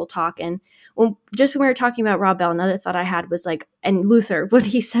hear people talk. And just when we were talking about Rob Bell, another thought I had was like, and Luther, what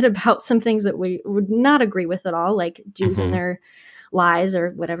he said about some things that we would not agree with at all, like Jews and their lies, or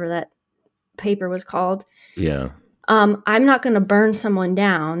whatever that paper was called. Yeah. I'm not going to burn someone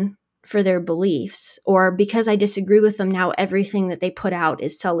down for their beliefs, or because I disagree with them, now everything that they put out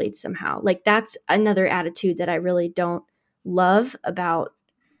is sullied somehow. Like, that's another attitude that I really don't love about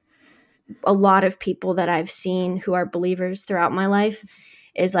a lot of people that I've seen who are believers throughout my life,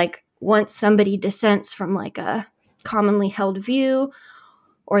 is like, once somebody dissents from like a commonly held view,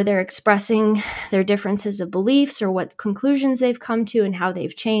 or they're expressing their differences of beliefs or what conclusions they've come to and how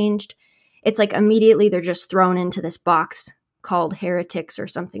they've changed, it's like immediately they're just thrown into this box called heretics or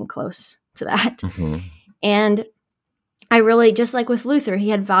something close to that. And I really, just like with Luther, he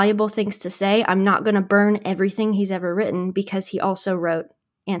had valuable things to say. I'm not going to burn everything he's ever written, because he also wrote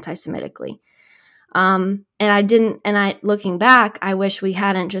anti-Semitically. Looking back, I wish we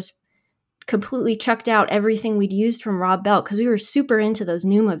hadn't just completely chucked out everything we'd used from Rob Bell, because we were super into those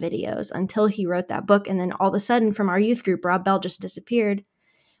Pneuma videos until he wrote that book. And then all of a sudden from our youth group, Rob Bell just disappeared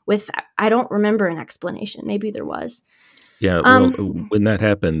with, I don't remember an explanation. Maybe there was. Yeah. Well, when that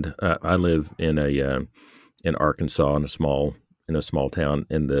happened, I live in in Arkansas, in a small town,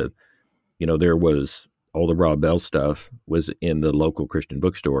 and there was all the Rob Bell stuff was in the local Christian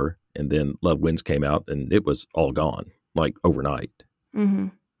bookstore, and then Love Wins came out, and it was all gone, like overnight. Mm-hmm.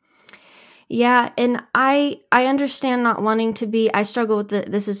 Yeah, and I understand not wanting to be. I struggle with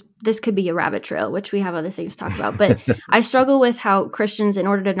this could be a rabbit trail, which we have other things to talk about. But I struggle with how Christians, in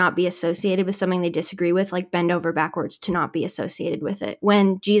order to not be associated with something they disagree with, like bend over backwards to not be associated with it.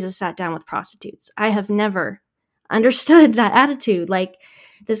 When Jesus sat down with prostitutes, I have never understood that attitude. Like,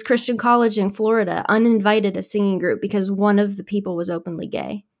 this Christian college in Florida uninvited a singing group because one of the people was openly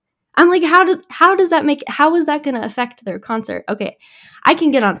gay. I'm like, how is that going to affect their concert? Okay, I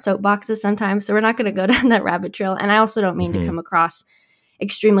can get on soapboxes sometimes, so we're not going to go down that rabbit trail. And I also don't mean to come across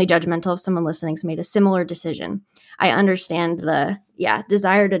extremely judgmental if someone listening's made a similar decision. I understand the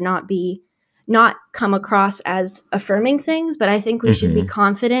desire to not come across as affirming things, but I think we should be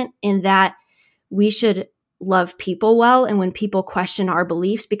confident in that we should love people well. And when people question our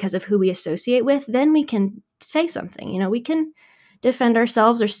beliefs because of who we associate with, then we can say something. We can defend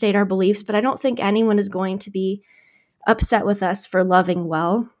ourselves or state our beliefs, but I don't think anyone is going to be upset with us for loving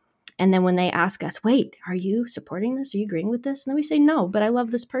well. And then when they ask us, wait, are you supporting this? Are you agreeing with this? And then we say, no, but I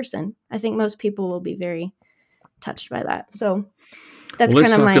love this person. I think most people will be very touched by that. So that's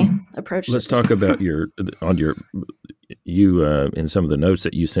kind of my approach. Let's talk about you in some of the notes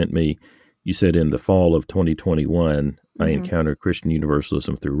that you sent me. You said in the fall of 2021, I encountered Christian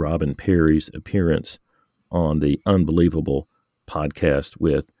Universalism through Robin Perry's appearance on the Unbelievable podcast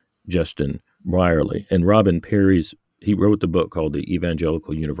with Justin Brierley. And Robin Perry's, he wrote the book called The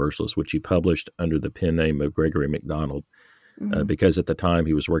Evangelical Universalist, which he published under the pen name of Gregory MacDonald, because at the time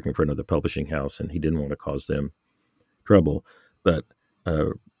he was working for another publishing house and he didn't want to cause them trouble. But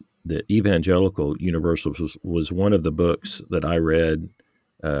The Evangelical Universalist was one of the books that I read,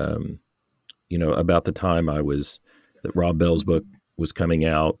 about the time that Rob Bell's book was coming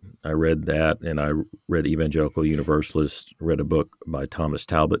out. I read that, and I read Evangelical Universalist, read a book by Thomas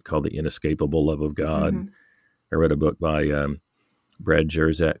Talbot called The Inescapable Love of God. I read a book by Brad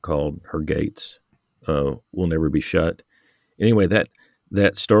Jersak called Her Gates Will Never Be Shut. Anyway,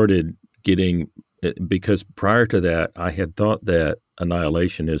 that started getting, because prior to that, I had thought that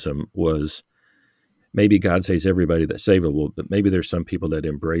annihilationism was maybe God saves everybody that's savable, but maybe there's some people that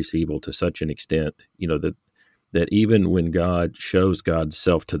embrace evil to such an extent, that even when God shows God's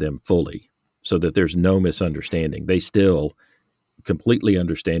self to them fully, so that there's no misunderstanding, they still, completely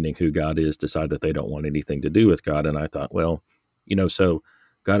understanding who God is, decide that they don't want anything to do with God. And I thought, well, so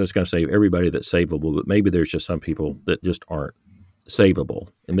God is going to save everybody that's savable, but maybe there's just some people that just aren't savable.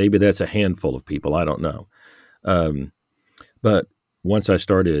 And maybe that's a handful of people. I don't know. But once I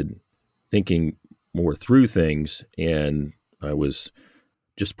started thinking more through things, and I was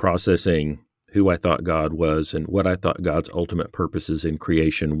just processing who I thought God was and what I thought God's ultimate purposes in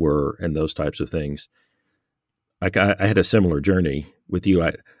creation were, and those types of things. I had a similar journey with you.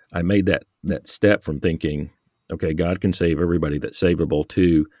 I made that step from thinking, okay, God can save everybody that's savable,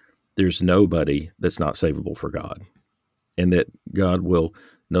 to there's nobody that's not savable for God, and that God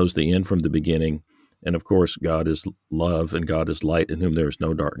knows the end from the beginning, And of course, God is love and God is light, in whom there is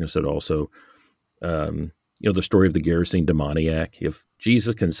no darkness at all. So, the story of the Gerasene demoniac. If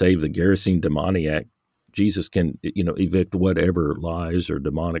Jesus can save the Gerasene demoniac, Jesus can, evict whatever lies or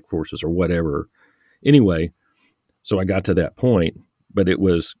demonic forces or whatever. Anyway, so I got to that point, but it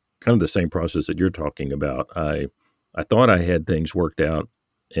was kind of the same process that you're talking about. I thought I had things worked out,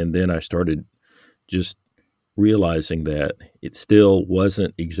 and then I started just realizing that it still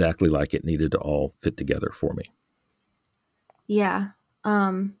wasn't exactly like it needed to all fit together for me. Yeah.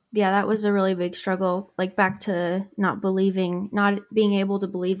 That was a really big struggle, like back to not being able to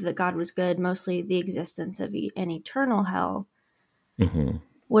believe that God was good, mostly the existence of an eternal hell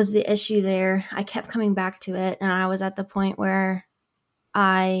was the issue there. I kept coming back to it, and I was at the point where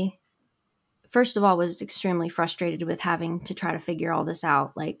I, first of all, was extremely frustrated with having to try to figure all this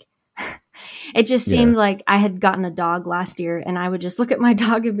out. Like, it just seemed like I had gotten a dog last year, and I would just look at my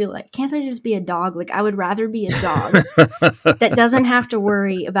dog and be like, can't I just be a dog? Like, I would rather be a dog that doesn't have to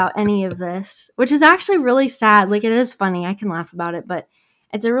worry about any of this, which is actually really sad. Like, it is funny. I can laugh about it, but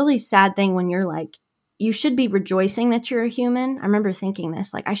it's a really sad thing when you're like, you should be rejoicing that you're a human. I remember thinking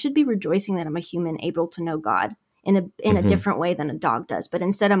this, like, I should be rejoicing that I'm a human able to know God in a different way than a dog does. But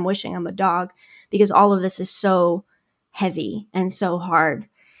instead, I'm wishing I'm a dog because all of this is so heavy and so hard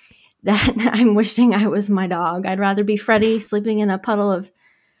that I'm wishing I was my dog. I'd rather be Freddie sleeping in a puddle of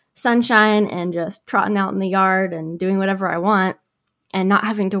sunshine and just trotting out in the yard and doing whatever I want and not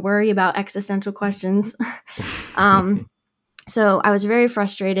having to worry about existential questions. So I was very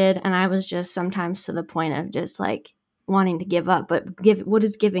frustrated, and I was just sometimes to the point of just like wanting to give up. But what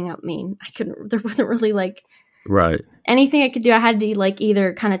does giving up mean? There wasn't really like anything I could do. I had to like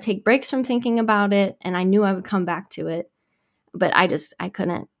either kind of take breaks from thinking about it, and I knew I would come back to it, but I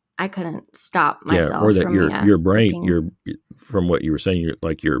couldn't stop myself. Or that from your brain, from what you were saying,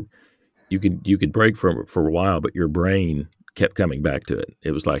 you could break from it for a while, but your brain kept coming back to it.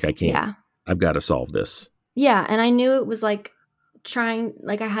 It was like, I've got to solve this. Yeah. And I knew it was like I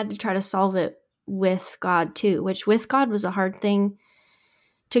had to try to solve it with God too, which with God was a hard thing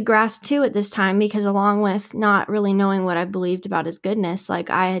to grasp too at this time, because along with not really knowing what I believed about his goodness, like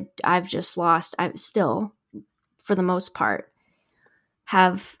I've still, for the most part,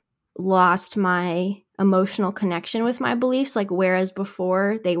 have lost my emotional connection with my beliefs. Like, whereas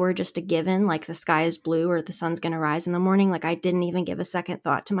before they were just a given, like the sky is blue or the sun's going to rise in the morning. Like, I didn't even give a second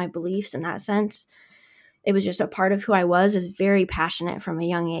thought to my beliefs in that sense. It was just a part of who I was. I was very passionate from a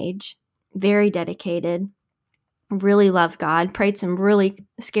young age, very dedicated, really loved God, prayed some really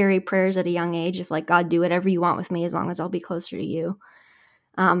scary prayers at a young age. If like, God, do whatever you want with me as long as I'll be closer to you.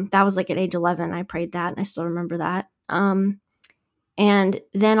 That was like at age 11, I prayed that, and I still remember that. And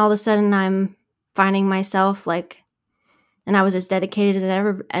then all of a sudden I'm finding myself like, and I was as dedicated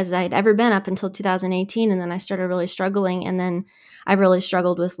as I'd ever been up until 2018. And then I started really struggling. And then I really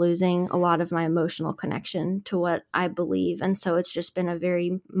struggled with losing a lot of my emotional connection to what I believe. And so it's just been a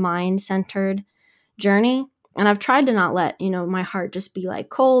very mind-centered journey. And I've tried to not let, my heart just be like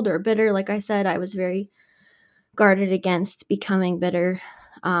cold or bitter. Like I said, I was very guarded against becoming bitter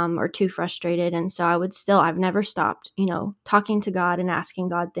or too frustrated. And so I've never stopped, talking to God and asking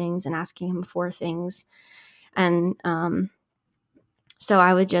God things and asking him for things. And so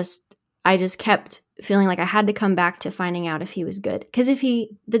I just kept feeling like I had to come back to finding out if he was good. Because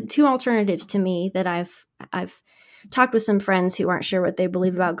the two alternatives to me that I've talked with some friends who aren't sure what they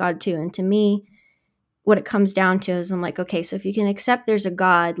believe about God too. And to me, what it comes down to is I'm like, okay, so if you can accept there's a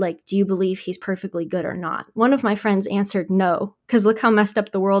God, like, do you believe he's perfectly good or not? One of my friends answered no, because look how messed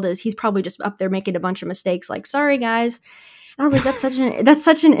up the world is. He's probably just up there making a bunch of mistakes. Like, sorry, guys. And I was like, that's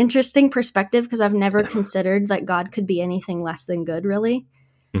such an interesting perspective, because I've never considered that God could be anything less than good, really.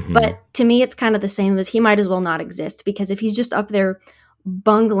 Mm-hmm. But to me, it's kind of the same as he might as well not exist, because if he's just up there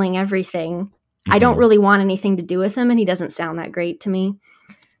bungling everything, mm-hmm. I don't really want anything to do with him, and he doesn't sound that great to me.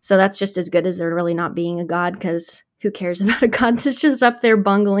 So that's just as good as there really not being a God, because who cares about a God that's just up there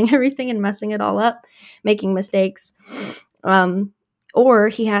bungling everything and messing it all up, making mistakes. Or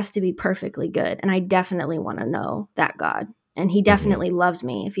he has to be perfectly good. And I definitely want to know that God. And he definitely mm-hmm. loves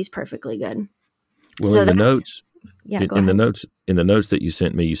me if he's perfectly good. Well, so in the notes that you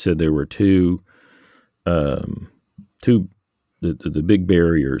sent me, you said there were two the big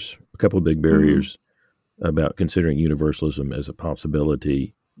barriers, a couple of big barriers mm-hmm. about considering universalism as a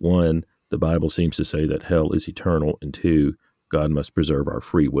possibility. One, the Bible seems to say that hell is eternal, and two, God must preserve our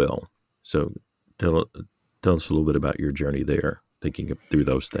free will. So tell us a little bit about your journey there, thinking through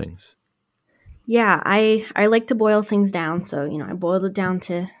those things. Yeah, I like to boil things down. So, I boiled it down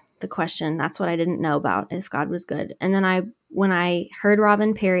to the question. That's what I didn't know about, if God was good. And then when I heard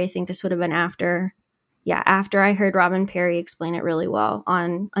Robin Perry, I think this would have been after yeah, after I heard Robin Perry explain it really well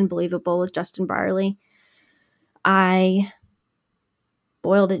on Unbelievable with Justin Brierley, I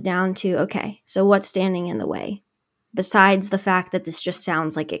boiled it down to, okay, so what's standing in the way? Besides the fact that this just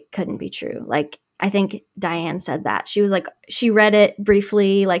sounds like it couldn't be true. Like, I think Diane said that. She was like, she read it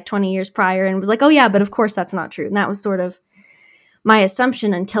briefly like 20 years prior and was like, oh yeah, but of course that's not true. And that was sort of my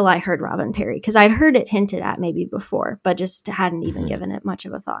assumption until I heard Robin Perry, because I'd heard it hinted at maybe before, but just hadn't even given it much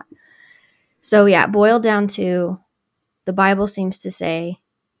of a thought. So yeah, boiled down to the Bible seems to say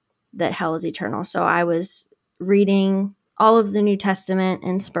that hell is eternal. So I was reading all of the New Testament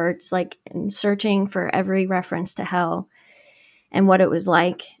in spurts, like and searching for every reference to hell and what it was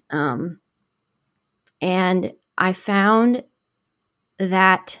like. And I found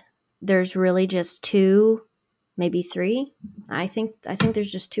that there's really just two, maybe three. I think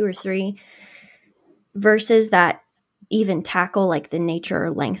there's just 2 or 3 verses that even tackle like the nature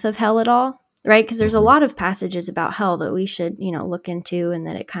or length of hell at all, right? Because there's a lot of passages about hell that we should, look into, and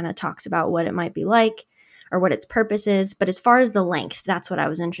that it kind of talks about what it might be like or what its purpose is. But as far as the length, that's what I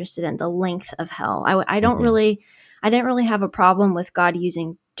was interested in, the length of hell. I didn't really have a problem with God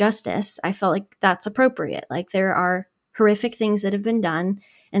using justice. I felt like that's appropriate. Like, there are horrific things that have been done,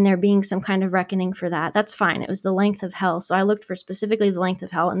 and there being some kind of reckoning for that. That's fine. It was the length of hell. So I looked for specifically the length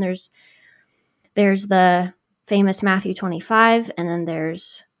of hell, and there's the famous Matthew 25, and then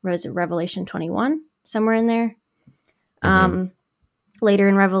there's Revelation 21, somewhere in there. Later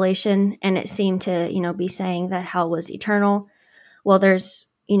in Revelation, and it seemed to, be saying that hell was eternal. Well, there's,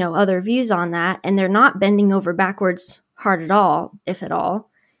 other views on that, and they're not bending over backwards hard at all, if at all,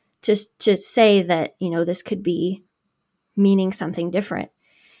 to say that, this could be meaning something different.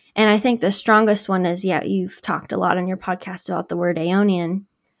 And I think the strongest one is, you've talked a lot on your podcast about the word aeonian.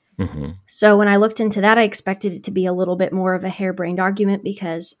 So when I looked into that, I expected it to be a little bit more of a harebrained argument,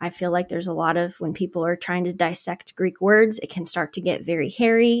 because I feel like there's a lot of, when people are trying to dissect Greek words, it can start to get very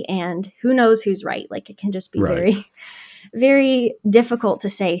hairy, and who knows who's right. Like, it can just be very, very difficult to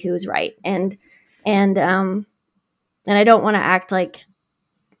say who's right. And I don't want to act like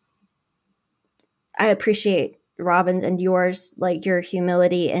I appreciate Robin's and yours, like your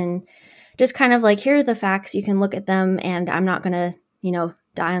humility, and just kind of like, here are the facts, you can look at them, and I'm not going to,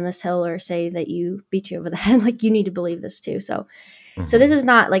 die on this hill or say that you beat you over the head. Like, you need to believe this too. So this is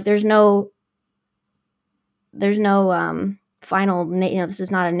not like, there's no final, this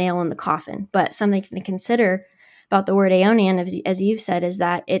is not a nail in the coffin, but something to consider about the word aeonian, as you've said, is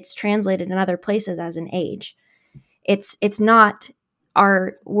that it's translated in other places as an age. It's not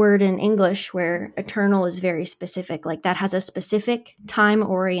our word in English where eternal is very specific. Like, that has a specific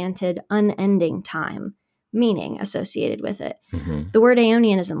time-oriented, unending time meaning associated with it. The word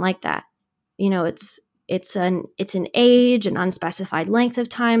aeonian isn't like that. It's an age, an unspecified length of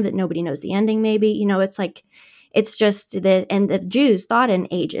time that nobody knows the ending. Maybe, it's like, it's just and the Jews thought in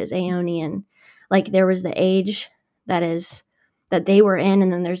ages, aeonian, like there was the age that they were in,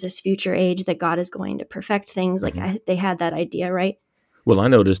 and then there's this future age that God is going to perfect things. Like, they had that idea, right? Well, I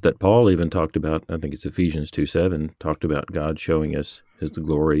noticed that Paul even talked about, I think it's Ephesians 2:7, talked about God showing us his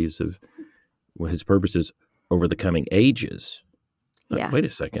glories of his purposes over the coming ages. Yeah. Wait a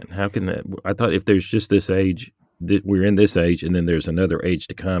second. How can that? I thought if there's just this age, we're in this age, and then there's another age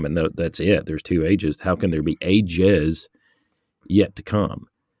to come, and that's it. There's 2 ages. How can there be ages yet to come?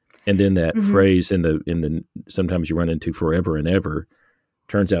 And then that phrase in the sometimes you run into forever and ever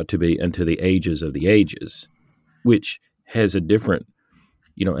turns out to be unto the ages of the ages, which has a different,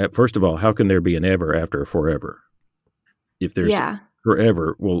 first of all, how can there be an ever after a forever? If there's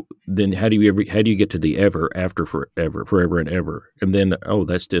forever, well, then how do you get to the ever after forever and ever? And then,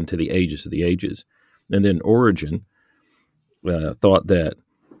 that's into the ages of the ages. And then Origen thought that,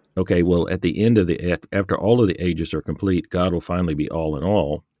 okay, well, at the end of after all of the ages are complete, God will finally be all in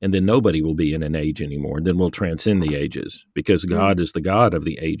all, and then nobody will be in an age anymore. And then we'll transcend the ages, because God is the God of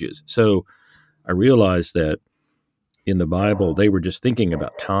the ages. So I realized that in the Bible, they were just thinking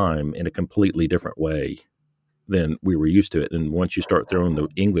about time in a completely different way than we were used to it. And once you start throwing the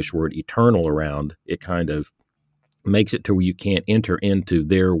English word eternal around, it kind of makes it to where you can't enter into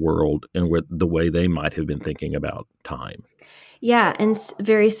their world and with the way they might have been thinking about time. Yeah, and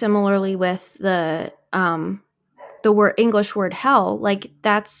very similarly with the English word hell, like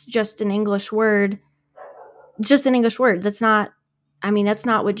that's just an English word. It's just an English word. That's not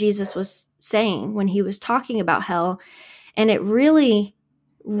what Jesus was saying when he was talking about hell. And it really,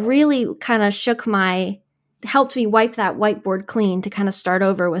 really kind of helped me wipe that whiteboard clean to kind of start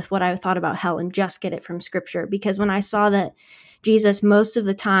over with what I thought about hell and just get it from Scripture. Because when I saw that Jesus, most of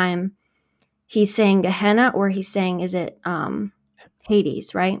the time, he's saying Gehenna, or he's saying, is it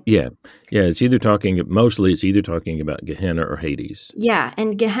Hades, right? Yeah. Yeah. Mostly it's either talking about Gehenna or Hades. Yeah,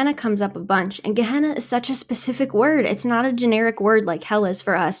 and Gehenna comes up a bunch. And Gehenna is such a specific word. It's not a generic word like hell is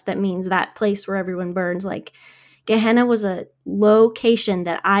for us that means that place where everyone burns. Like Gehenna was a location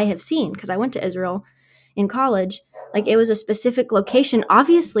that I have seen because I went to Israel in college. Like it was a specific location.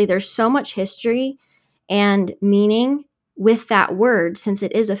 Obviously, there's so much history and meaning with that word since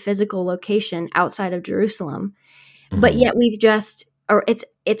it is a physical location outside of Jerusalem. But yet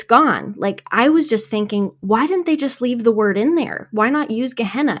it's gone. Like I was just thinking, why didn't they just leave the word in there? Why not use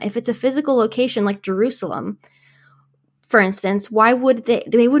Gehenna if it's a physical location like Jerusalem? For instance, why would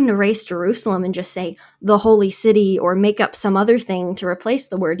they wouldn't erase Jerusalem and just say the holy city or make up some other thing to replace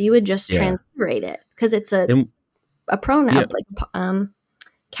the word? You would just Yeah. transliterate it because it's a And pronoun, yeah, like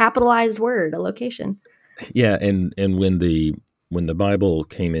capitalized word, a location. yeah, and when the Bible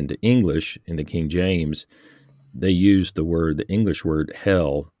came into English in the King James, they used the English word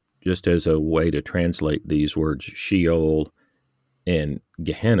hell, just as a way to translate these words Sheol and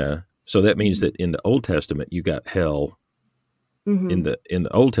Gehenna. So that means that in the Old Testament you got hell Mm-hmm. in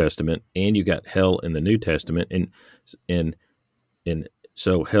the Old Testament, and you got hell in the New Testament, and and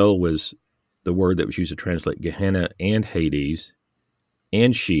so hell was the word that was used to translate Gehenna and Hades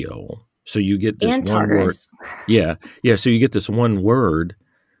and Sheol. So you get this And one word. Tartarus. Yeah, yeah. So you get this one word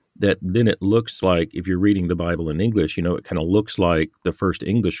that then it looks like, if you're reading the Bible in English, it kind of looks like the first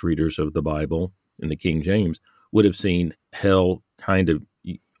English readers of the Bible in the King James would have seen hell kind of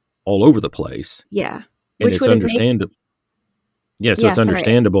all over the place. Yeah. And Which it's would have made, understandable. Yeah, so yeah, it's sorry.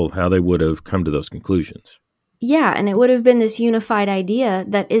 understandable how they would have come to those conclusions. Yeah, and it would have been this unified idea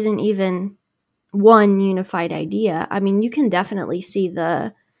that isn't even one unified idea. I mean, you can definitely see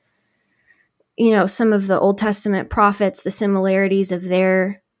some of the Old Testament prophets, the similarities of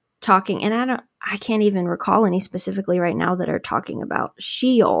their talking. And I can't even recall any specifically right now that are talking about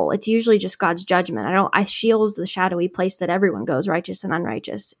Sheol. It's usually just God's judgment. Sheol's the shadowy place that everyone goes, righteous and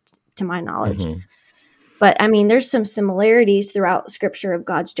unrighteous, to my knowledge. Mm-hmm. But I mean, there's some similarities throughout scripture of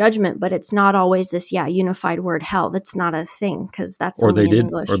God's judgment, but it's not always this, unified word hell. That's not a thing because that's Or only they in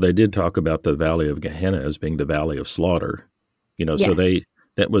did, or English. they did talk about the Valley of Gehenna as being the Valley of Slaughter. So Yes.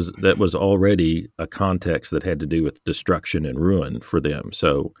 that was already a context that had to do with destruction and ruin for them.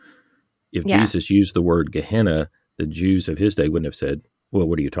 So if Yeah. Jesus used the word Gehenna, the Jews of his day wouldn't have said, "Well,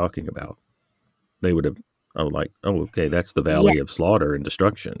 what are you talking about?" They would have, okay, that's the Yeah. Valley of Slaughter and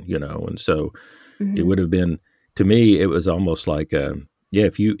destruction, And so it Hmm. would have been, to me, it was almost like, yeah,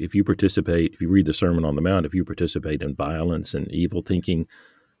 if you participate, if you read the Sermon on the Mount, if you participate in violence and evil thinking,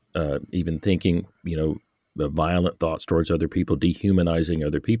 even thinking, the violent thoughts towards other people, dehumanizing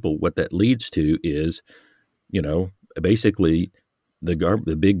other people, what that leads to is, basically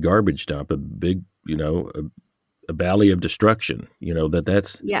the big garbage dump, a big, a valley of destruction.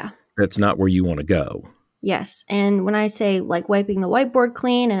 Yeah. That's not where you want to go. Yes. And when I say like wiping the whiteboard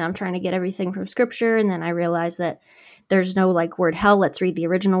clean and I'm trying to get everything from scripture, and then I realize that there's no like word hell, let's read the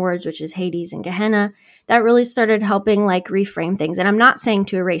original words, which is Hades and Gehenna, that really started helping like reframe things. And I'm not saying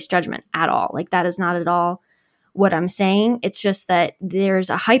to erase judgment at all. Like that is not at all what I'm saying. It's just that there's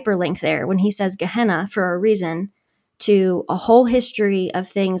a hyperlink there when he says Gehenna for a reason to a whole history of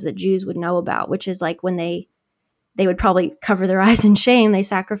things that Jews would know about, which is like when they would probably cover their eyes in shame. They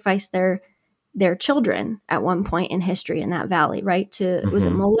sacrificed their children at one point in history in that valley, right? Was it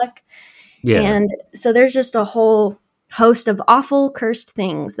Mm-hmm. Molech? Yeah. And so there's just a whole host of awful cursed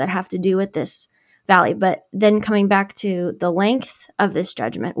things that have to do with this valley. But then coming back to the length of this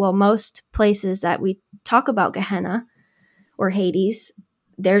judgment, well, most places that we talk about Gehenna or Hades,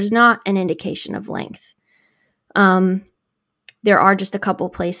 there's not an indication of length. There are just a couple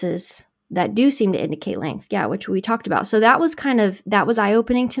places that do seem to indicate length, which we talked about. So that was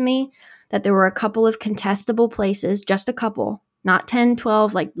eye-opening to me, that there were a couple of contestable places, just a couple, not 10,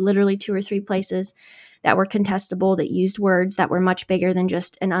 12, like literally 2 or 3 places that were contestable, that used words that were much bigger than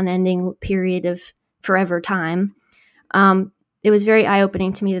just an unending period of forever time. It was very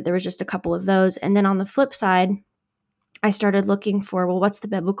eye-opening to me that there was just a couple of those. And then on the flip side, I started looking for, well, what's the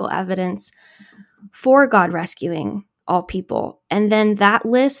biblical evidence for God rescuing all people? And then that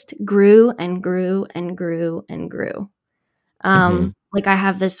list grew and grew and grew and grew. Mm-hmm. Like I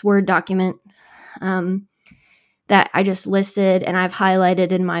have this Word document that I just listed, and I've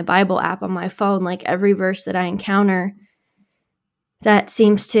highlighted in my Bible app on my phone, like every verse that I encounter that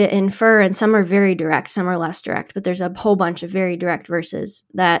seems to infer, and some are very direct, some are less direct, but there's a whole bunch of very direct verses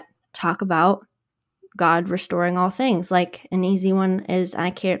that talk about God restoring all things. Like an easy one is,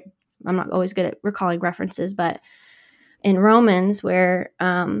 I'm not always good at recalling references, but in Romans, where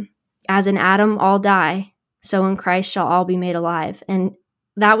as in Adam all die, so in Christ shall all be made alive. And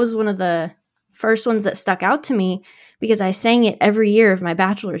that was one of the first ones that stuck out to me because I sang it every year of my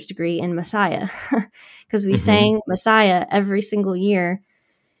bachelor's degree in Messiah, because we sang Messiah every single year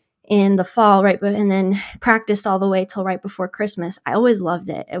in the fall, right? And then practiced all the way till right before Christmas. I always loved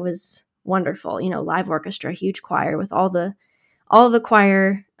it. It was wonderful. Live orchestra, huge choir with all the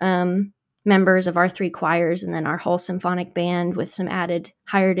choir members of our 3 choirs, and then our whole symphonic band with some added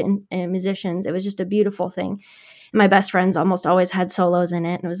hired musicians. It was just a beautiful thing. And my best friends almost always had solos in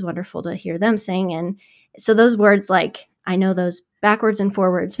it, and it was wonderful to hear them sing. And so those words, like, I know those backwards and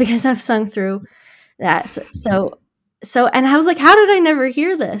forwards because I've sung through that. So, and I was like, how did I never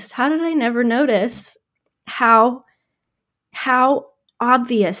hear this? How did I never notice how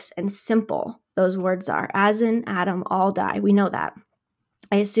obvious and simple those words are? As in Adam, all die. We know that.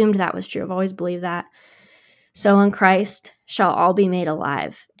 I assumed that was true. I've always believed that. So in Christ shall all be made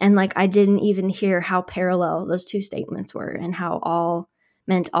alive. And like, I didn't even hear how parallel those 2 statements were, and how all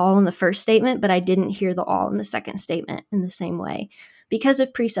meant all in the first statement, but I didn't hear the all in the second statement in the same way because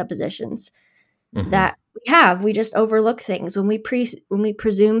of presuppositions that we have. We just overlook things. When we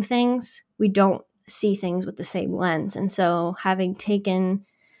presume things, we don't see things with the same lens. And so having taken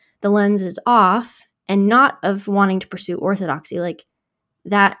the lenses off, and not of wanting to pursue orthodoxy, like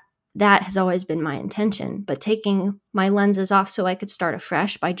that has always been my intention, but taking my lenses off so I could start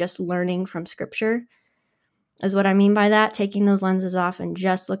afresh by just learning from Scripture is what I mean by that. Taking those lenses off and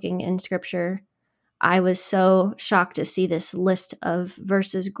just looking in Scripture, I was so shocked to see this list of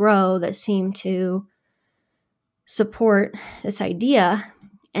verses grow that seem to support this idea.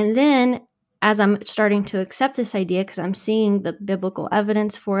 And then as I'm starting to accept this idea, because I'm seeing the biblical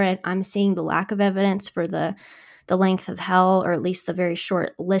evidence for it, I'm seeing the lack of evidence for the length of hell, or at least the very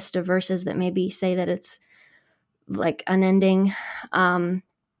short list of verses that maybe say that it's like unending.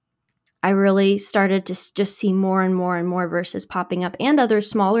 I really started to just see more and more and more verses popping up, and other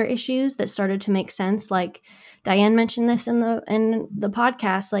smaller issues that started to make sense. Like Diane mentioned this in the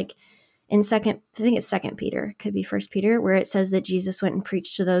podcast, like in I think it's 2 Peter, could be 1 Peter, where it says that Jesus went and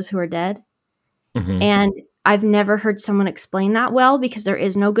preached to those who are dead. And I've never heard someone explain that well, because there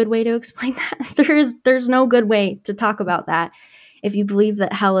is no good way to explain that. There's no good way to talk about that. If you believe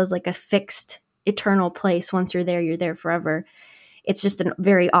that hell is like a fixed eternal place, once you're there forever. It's just a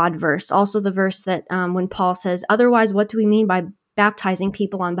very odd verse. Also the verse that when Paul says, otherwise, what do we mean by baptizing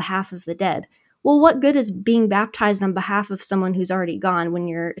people on behalf of the dead? Well, what good is being baptized on behalf of someone who's already gone when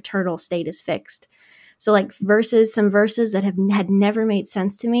your eternal state is fixed? So like some verses that had never made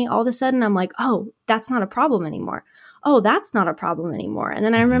sense to me, all of a sudden I'm like, oh, that's not a problem anymore. Oh, that's not a problem anymore. And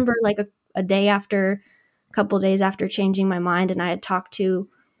then I remember like a couple days after changing my mind, and I had talked to,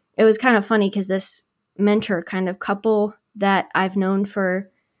 it was kind of funny because this mentor kind of couple that I've known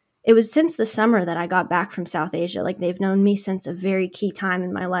it was since the summer that I got back from South Asia. Like they've known me since a very key time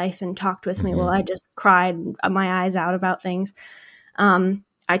in my life and talked with me. Well, I just cried my eyes out about things.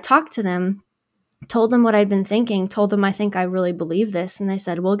 I talked to them, told them what I'd been thinking, told them I think I really believe this. And they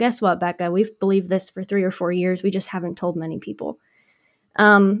said, well, guess what, Becca? We've believed this for 3 or 4 years. We just haven't told many people.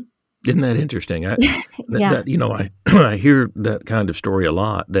 Isn't that interesting? I hear that kind of story a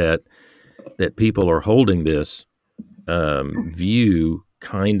lot, that people are holding this view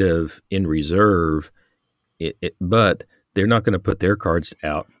kind of in reserve, but they're not going to put their cards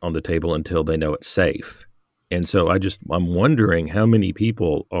out on the table until they know it's safe. And so I'm wondering how many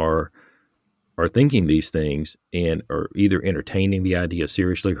people are thinking these things and are either entertaining the idea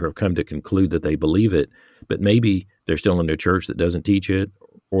seriously or have come to conclude that they believe it, but maybe they're still in a church that doesn't teach it,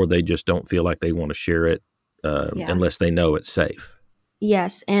 or they just don't feel like they want to share it unless they know it's safe.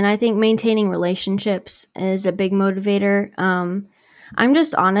 Yes, and I think maintaining relationships is a big motivator. I'm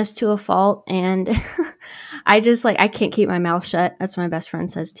just honest to a fault, and I can't keep my mouth shut. That's what my best friend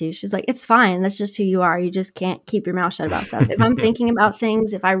says too. She's like, it's fine. That's just who you are. You just can't keep your mouth shut about stuff. If I'm thinking about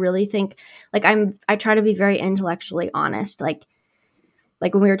things, if I really think, like I try to be very intellectually honest. Like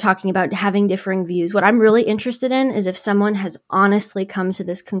when we were talking about having differing views, what I'm really interested in is if someone has honestly come to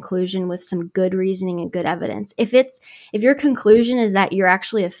this conclusion with some good reasoning and good evidence. If your conclusion is that you're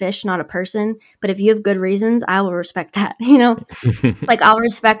actually a fish, not a person, but if you have good reasons, I will respect that, like I'll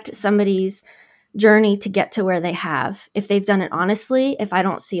respect somebody's journey to get to where they have. If they've done it honestly, if I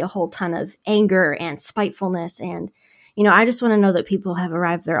don't see a whole ton of anger and spitefulness and, I just want to know that people have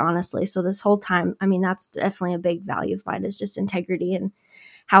arrived there honestly. So this whole time, that's definitely a big value of mine, is just integrity and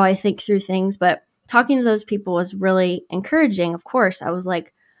how I think through things. But talking to those people was really encouraging. Of course, I was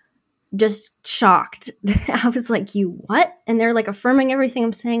like, just shocked. I was like, you what? And they're like affirming everything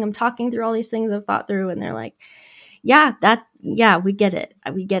I'm saying. I'm talking through all these things I've thought through. And they're like, yeah, yeah, we get it.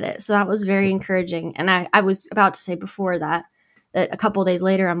 We get it. So that was very encouraging. And I was about to say before that a couple of days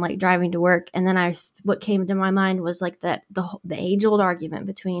later, I'm like driving to work. And then what came to my mind was like that the age old argument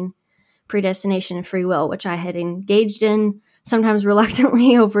between predestination and free will, which I had engaged in sometimes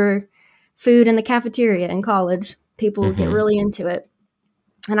reluctantly over food in the cafeteria in college. People would get really into it.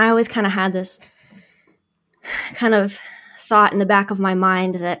 And I always kind of had this kind of thought in the back of my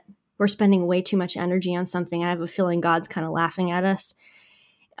mind that we're spending way too much energy on something. I have a feeling God's kind of laughing at us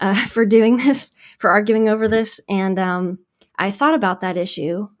for doing this, for arguing over this. And I thought about that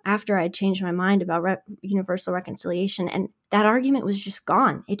issue after I changed my mind about universal reconciliation. And that argument was just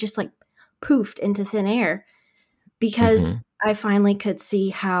gone. It just like poofed into thin air because I finally could see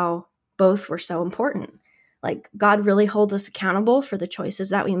how both were so important. Like God really holds us accountable for the choices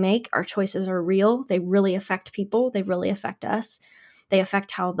that we make. Our choices are real. They really affect people. They really affect us. They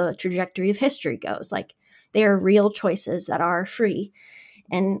affect how the trajectory of history goes. Like they are real choices that are free.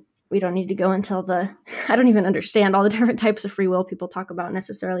 And we don't need to go into I don't even understand all the different types of free will people talk about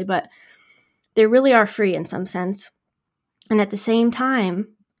necessarily, but they really are free in some sense. And at the same time,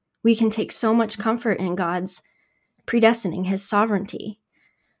 we can take so much comfort in God's predestining, his sovereignty.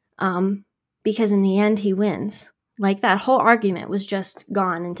 Because in the end, he wins. Like that whole argument was just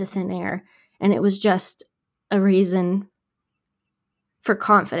gone into thin air. And it was just a reason for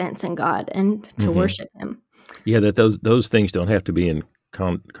confidence in God and to worship him. Yeah, that those things don't have to be in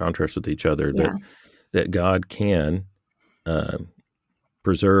contrast with each other. Yeah. That God can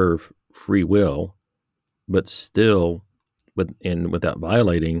preserve free will, but still, without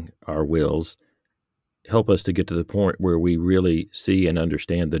violating our wills, help us to get to the point where we really see and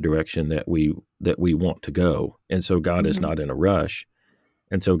understand the direction that we want to go. And so God is not in a rush.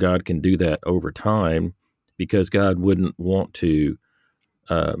 And so God can do that over time because God wouldn't want to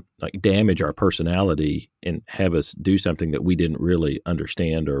like damage our personality and have us do something that we didn't really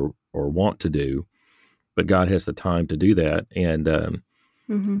understand or want to do. But God has the time to do that. And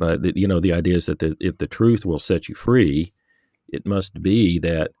but the idea is that if the truth will set you free, it must be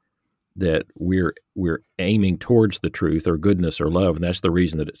that we're aiming towards the truth or goodness or love. And that's the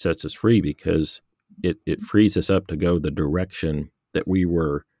reason that it sets us free, because it frees us up to go the direction that we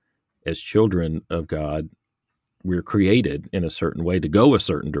were, as children of God, we're created in a certain way to go a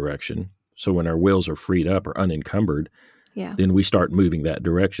certain direction. So when our wills are freed up or unencumbered, then we start moving that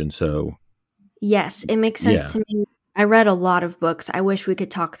direction. So yes, it makes sense to me. I read a lot of books. I wish we could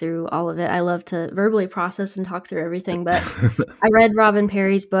talk through all of it. I love to verbally process and talk through everything, but I read Robin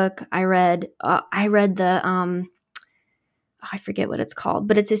Perry's book. I read the I forget what it's called,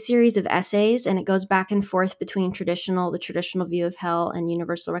 but it's a series of essays, and it goes back and forth between the traditional view of hell and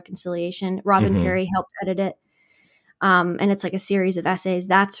universal reconciliation. Robin Perry helped edit it. And it's like a series of essays.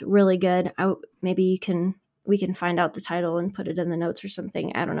 That's really good. Maybe we can find out the title and put it in the notes or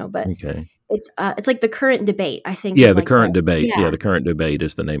something. I don't know, but it's like The Current Debate, I think. Yeah, The Current Debate. Yeah, The Current Debate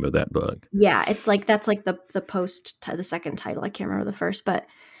is the name of that book. Yeah, it's like that's like the the second title. I can't remember the first, but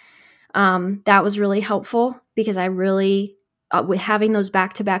that was really helpful because I really with having those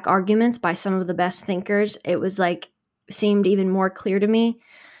back-to-back arguments by some of the best thinkers, it was like seemed even more clear to me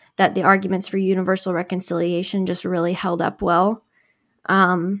that the arguments for universal reconciliation just really held up well,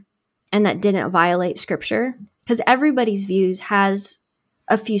 and that didn't violate scripture, because everybody's views has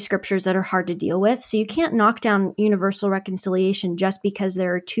a few scriptures that are hard to deal with. So you can't knock down universal reconciliation just because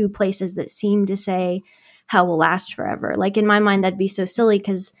there are two places that seem to say hell will last forever. Like in my mind, that'd be so silly,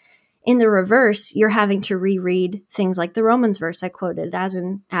 because in the reverse, you're having to reread things like the Romans verse I quoted, as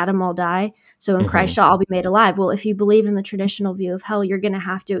in Adam will die, so in Christ shall all be made alive. Well, if you believe in the traditional view of hell, you're going to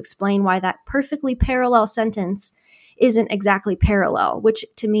have to explain why that perfectly parallel sentence isn't exactly parallel, which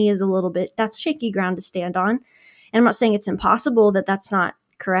to me is a little bit, that's shaky ground to stand on. And I'm not saying it's impossible that that's not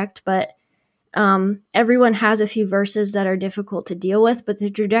correct, but everyone has a few verses that are difficult to deal with, but the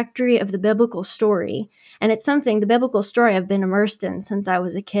trajectory of the biblical story, and it's something, the biblical story I've been immersed in since I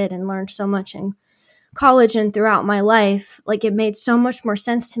was a kid and learned so much in college and throughout my life, like it made so much more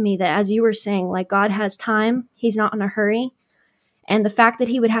sense to me that, as you were saying, like God has time, he's not in a hurry. And the fact that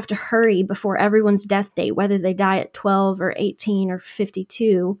he would have to hurry before everyone's death date, whether they die at 12 or 18 or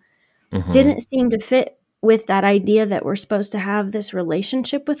 52, didn't seem to fit with that idea that we're supposed to have this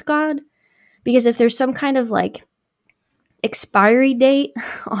relationship with God. Because if there's some kind of like expiry date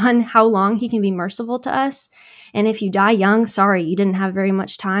on how long he can be merciful to us, and if you die young, sorry, you didn't have very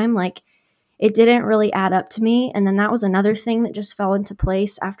much time, like it didn't really add up to me. And then that was another thing that just fell into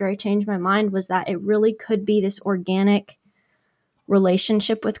place after I changed my mind, was that it really could be this organic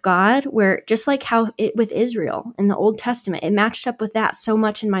relationship with God, where just like how it with Israel in the Old Testament, it matched up with that so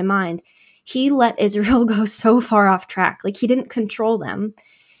much in my mind. he let Israel go so far off track. Like, he didn't control them.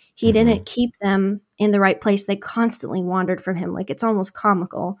 He didn't keep them in the right place. They constantly wandered from him. Like, it's almost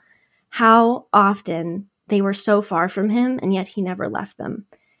comical how often they were so far from him, and yet he never left them.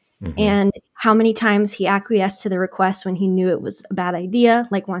 And how many times he acquiesced to the request when he knew it was a bad idea,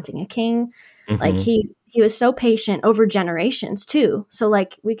 like wanting a king. Like, he was so patient over generations too. So,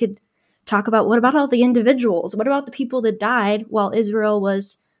 like, we could talk about, what about all the individuals? What about the people that died while Israel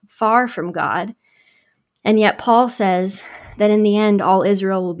was far from God? And yet Paul says that in the end, all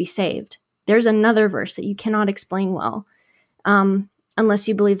Israel will be saved. There's another verse that you cannot explain well, unless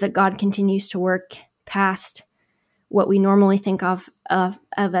you believe that God continues to work past what we normally think of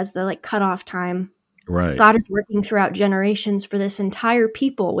as the like cutoff time. Right. God is working throughout generations for this entire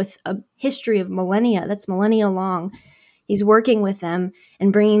people with a history of millennia. That's millennia long. He's working with them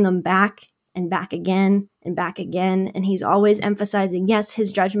and bringing them back and back again and back again. And he's always emphasizing, yes,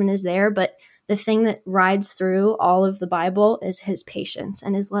 his judgment is there, but the thing that rides through all of the Bible is his patience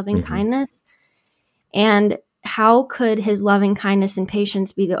and his loving kindness. And how could his loving kindness and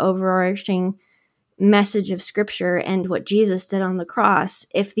patience be the overarching message of Scripture and what Jesus did on the cross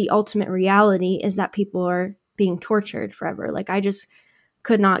if the ultimate reality is that people are being tortured forever? Like, I just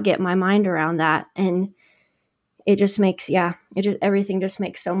could not get my mind around that. And it just makes, everything just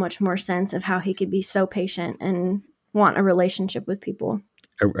makes so much more sense of how he could be so patient and want a relationship with people.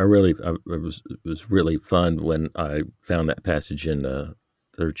 It was really fun when I found that passage in the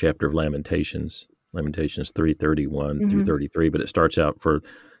third chapter of Lamentations 3:31 through 33. But it starts out, for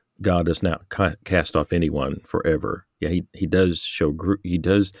God does not cast off anyone forever. Yeah, he does he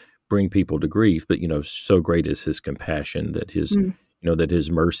does bring people to grief, but so great is his compassion that his that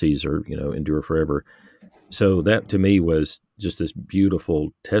his mercies are endure forever. So that to me was just this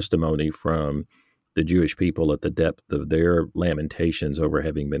beautiful testimony from the Jewish people at the depth of their lamentations over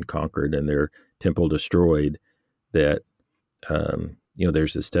having been conquered and their temple destroyed, that,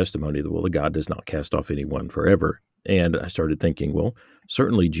 there's this testimony that, well, God does not cast off anyone forever. And I started thinking, well,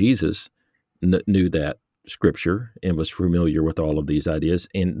 certainly Jesus knew that Scripture and was familiar with all of these ideas.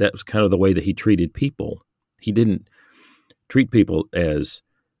 And that was kind of the way that he treated people. He didn't treat people as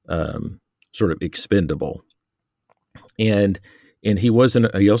sort of expendable. And he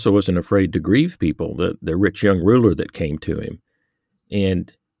also wasn't afraid to grieve people, the rich young ruler that came to him.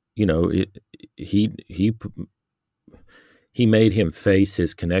 And, he made him face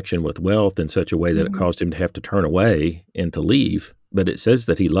his connection with wealth in such a way that it caused him to have to turn away and to leave. But it says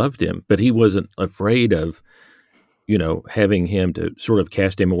that he loved him, but he wasn't afraid of, having him to sort of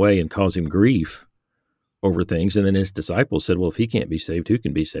cast him away and cause him grief over things. And then his disciples said, well, if he can't be saved, who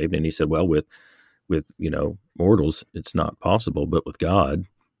can be saved? And he said, well, with mortals, it's not possible, but with God,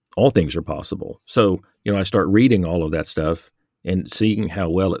 all things are possible. So, I start reading all of that stuff and seeing how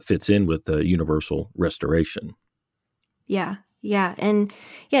well it fits in with the universal restoration. Yeah. Yeah. And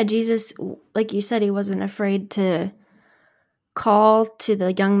Jesus, like you said, he wasn't afraid to call to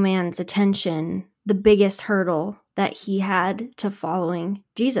the young man's attention the biggest hurdle that he had to following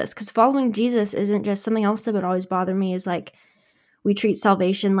Jesus. Because following Jesus isn't just something else that would always bother me, is like, we treat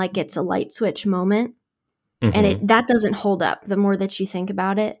salvation like it's a light switch moment. And that doesn't hold up the more that you think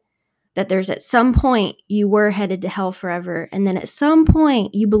about it, that there's at some point you were headed to hell forever. And then at some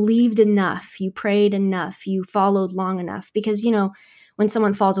point you believed enough, you prayed enough, you followed long enough. Because, when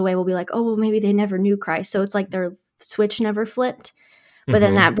someone falls away, we'll be like, oh, well, maybe they never knew Christ. So it's like their switch never flipped. But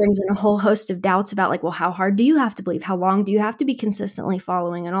then that brings in a whole host of doubts about, like, well, how hard do you have to believe? How long do you have to be consistently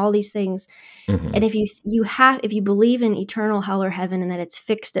following? And all these things. And if you believe in eternal hell or heaven and that it's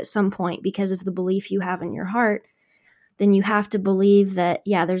fixed at some point because of the belief you have in your heart, then you have to believe that,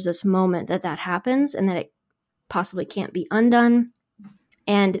 there's this moment that happens and that it possibly can't be undone.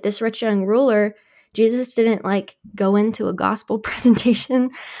 And this rich young ruler, Jesus didn't like go into a gospel presentation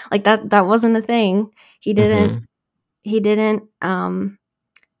like that wasn't a thing. He didn't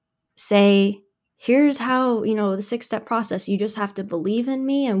say, here's how, the 6-step process. You just have to believe in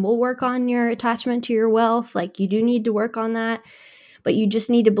me and we'll work on your attachment to your wealth. Like, you do need to work on that, but you just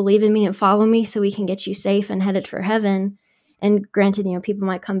need to believe in me and follow me so we can get you safe and headed for heaven. And granted, people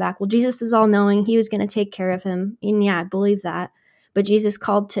might come back, well, Jesus is all knowing. He was going to take care of him. And I believe that. But Jesus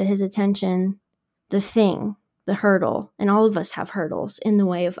called to his attention the hurdle. And all of us have hurdles in the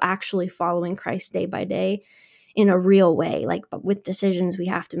way of actually following Christ day by day in a real way, like with decisions we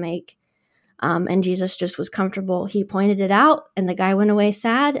have to make. And Jesus just was comfortable. He pointed it out and the guy went away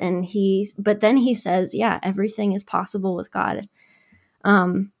sad. But then he says, everything is possible with God.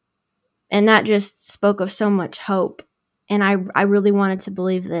 And that just spoke of so much hope. And I really wanted to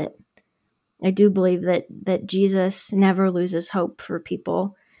believe that, I do believe that Jesus never loses hope for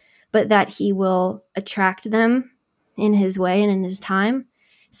people. but that he will attract them in his way and in his time.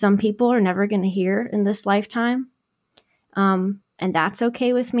 Some people are never going to hear in this lifetime. And that's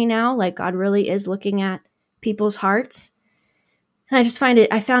okay with me now. Like, God really is looking at people's hearts. And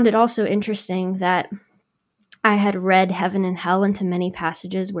I found it also interesting that I had read heaven and hell into many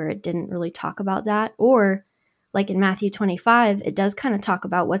passages where it didn't really talk about that. Or like in Matthew 25, it does kind of talk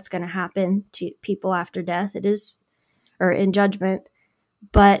about what's going to happen to people after death. It is, or in judgment.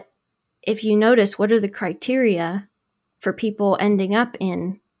 But if you notice, what are the criteria for people ending up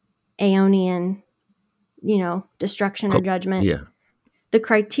in Aeonian, destruction or judgment? Yeah. The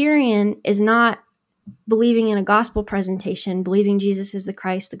criterion is not believing in a gospel presentation, believing Jesus is the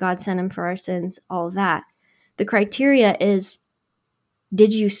Christ, that God sent him for our sins, all of that. The criteria is,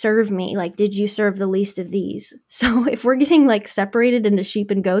 did you serve me? Like, did you serve the least of these? So if we're getting like separated into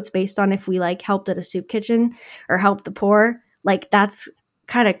sheep and goats based on if we like helped at a soup kitchen or helped the poor, like that's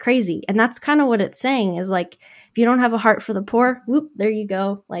kind of crazy. And that's kind of what it's saying is like, if you don't have a heart for the poor, whoop, there you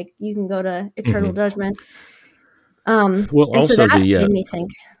go. Like you can go to eternal judgment. Well, and also so that made me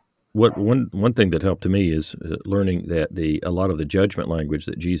think. One thing that helped to me is learning that a lot of the judgment language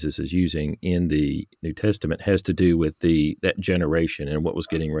that Jesus is using in the New Testament has to do with that generation and what was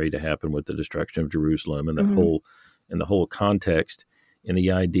getting ready to happen with the destruction of Jerusalem and the whole context, and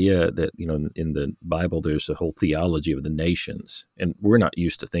the idea that in the Bible there's a whole theology of the nations, and we're not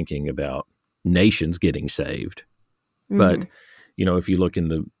used to thinking about nations getting saved, but if you look in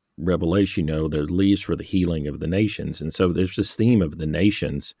the Revelation, the leaves for the healing of the nations, and so there's this theme of the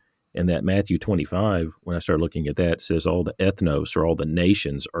nations. And that Matthew 25, when I started looking at that, it says all the ethnos or all the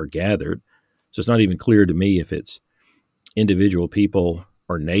nations are gathered. So it's not even clear to me if it's individual people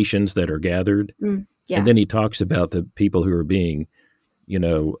or nations that are gathered. Yeah. And then he talks about the people who are being,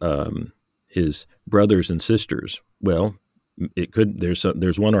 his brothers and sisters. Well, it could. There's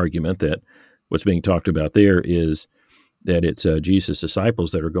one argument that what's being talked about there is that it's Jesus'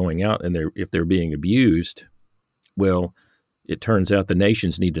 disciples that are going out, and if they're being abused, well, it turns out the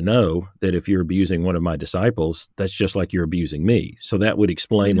nations need to know that if you're abusing one of my disciples, that's just like you're abusing me. So that would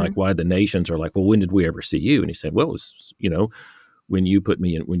explain like why the nations are like, well, when did we ever see you? And he said, well, it was, when you put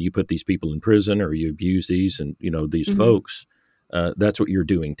these people in prison or you abuse these and, these folks, that's what you're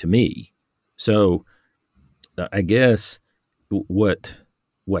doing to me. So I guess what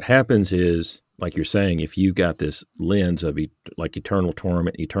happens is, like you're saying, if you got this lens of like eternal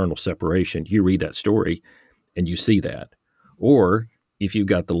torment, eternal separation, you read that story and you see that. Or if you've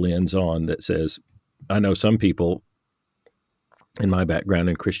got the lens on that says, I know some people in my background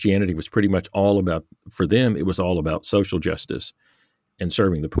in Christianity was pretty much all about, for them, it was all about social justice and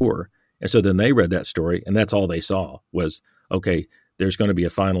serving the poor. And so then they read that story and that's all they saw was, okay, there's going to be a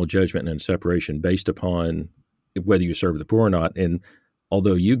final judgment and separation based upon whether you serve the poor or not. And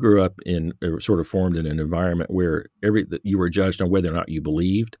although you grew up sort of formed in an environment where you were judged on whether or not you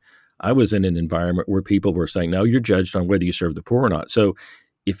believed, I was in an environment where people were saying, no, you're judged on whether you serve the poor or not. So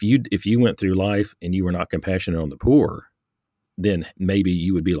if you went through life and you were not compassionate on the poor, then maybe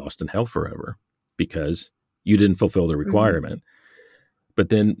you would be lost in hell forever because you didn't fulfill the requirement. But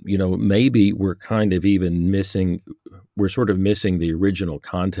then, maybe we're kind of we're sort of missing the original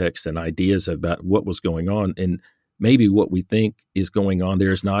context and ideas about what was going on. And maybe what we think is going on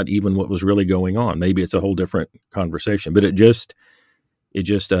there is not even what was really going on. Maybe it's a whole different conversation, but it just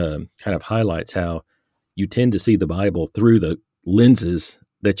kind of highlights how you tend to see the Bible through the lenses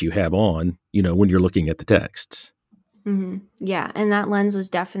that you have on, when you're looking at the texts. Yeah. And that lens was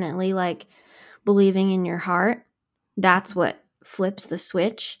definitely like believing in your heart. That's what flips the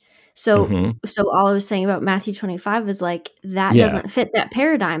switch. So all I was saying about Matthew 25 is like, that doesn't fit that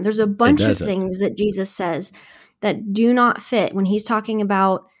paradigm. There's a bunch of things that Jesus says that do not fit when he's talking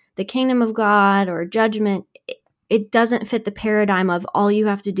about the kingdom of God or judgment. It doesn't fit the paradigm of all you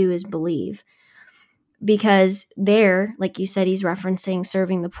have to do is believe, because there, like you said, he's referencing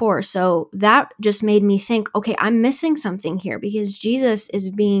serving the poor. So that just made me think, okay, I'm missing something here, because Jesus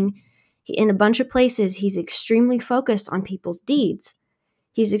is in a bunch of places, he's extremely focused on people's deeds.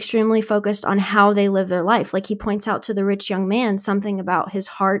 He's extremely focused on how they live their life. Like he points out to the rich young man something about his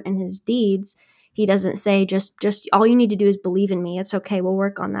heart and his deeds. He doesn't say just all you need to do is believe in me. It's okay. We'll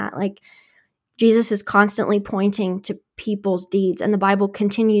work on that. Like Jesus is constantly pointing to people's deeds. And the Bible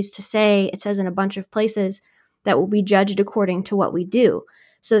continues to say, it says in a bunch of places, that we'll be judged according to what we do.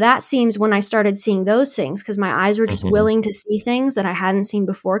 So that seems, when I started seeing those things, because my eyes were just willing to see things that I hadn't seen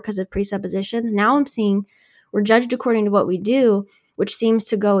before because of presuppositions. Now I'm seeing we're judged according to what we do, which seems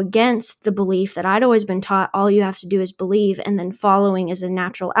to go against the belief that I'd always been taught all you have to do is believe, and then following is a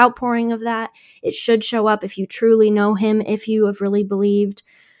natural outpouring of that. It should show up if you truly know him, if you have really believed.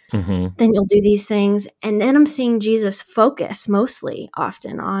 Mm-hmm. then you'll do these things. And then I'm seeing Jesus focus mostly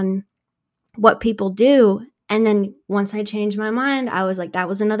often on what people do. And then once I changed my mind, I was like, that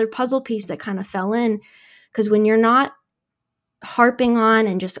was another puzzle piece that kind of fell in. Because when you're not harping on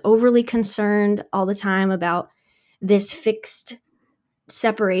and just overly concerned all the time about this fixed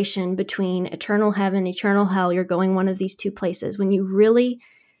separation between eternal heaven, eternal hell, you're going one of these two places. When you really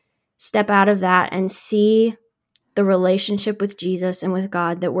step out of that and see the relationship with Jesus and with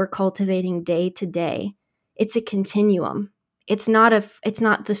God that we're cultivating day to day, it's a continuum. It's not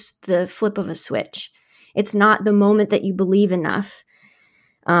the flip of a switch. It's not the moment that you believe enough.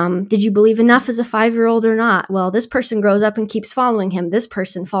 Did you believe enough as a 5-year-old or not? Well, this person grows up and keeps following him. This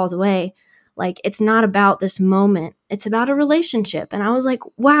person falls away. Like, it's not about this moment. It's about a relationship. And I was like,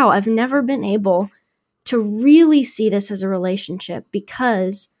 wow, I've never been able to really see this as a relationship,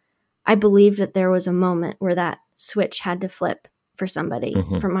 because I believed that there was a moment where that switch had to flip for somebody,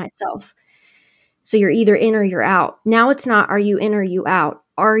 Mm-hmm. for myself. So you're either in or you're out. Now it's not, are you in or you out?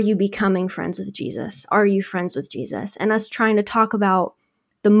 Are you becoming friends with Jesus? Are you friends with Jesus? And us trying to talk about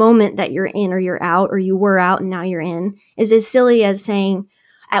the moment that you're in or you're out, or you were out and now you're in, is as silly as saying,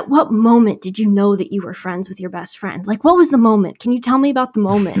 at what moment did you know that you were friends with your best friend? Like, what was the moment? Can you tell me about the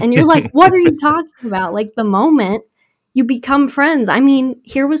moment? And you're like, what are you talking about? Like, the moment you become friends. I mean,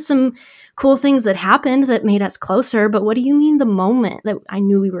 here was some cool things that happened that made us closer, but what do you mean the moment that I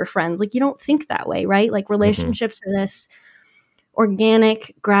knew we were friends? Like, you don't think that way, right? Like, relationships are this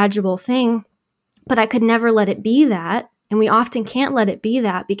organic, gradual thing, but I could never let it be that. And we often can't let it be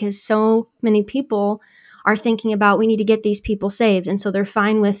that because so many people are thinking about, we need to get these people saved. And so they're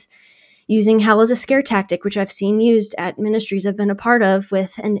fine with using hell as a scare tactic, which I've seen used at ministries I've been a part of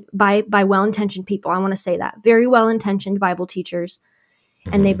with, and by well-intentioned people. I want to say that, very well-intentioned Bible teachers,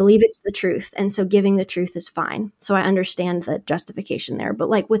 and they believe it's the truth. And so giving the truth is fine. So I understand the justification there. But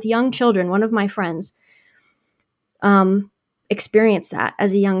like with young children, one of my friends experienced that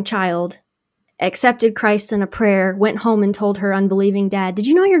as a young child, accepted Christ in a prayer, went home and told her unbelieving dad, did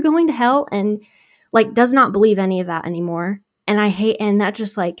you know you're going to hell? And like, does not believe any of that anymore. And and that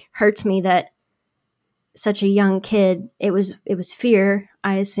just like hurts me that such a young kid, it was fear,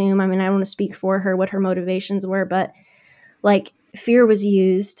 I assume. I mean, I don't want to speak for her, what her motivations were, but like fear was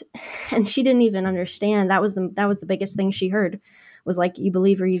used and she didn't even understand. That was the biggest thing she heard, was like, you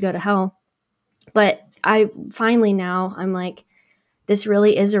believe or you go to hell. But I finally now, I'm like, this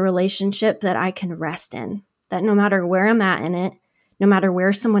really is a relationship that I can rest in, that no matter where I'm at in it, no matter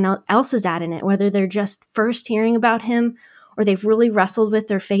where someone else is at in it, whether they're just first hearing about him or they've really wrestled with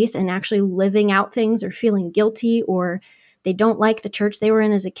their faith and actually living out things or feeling guilty, or they don't like the church they were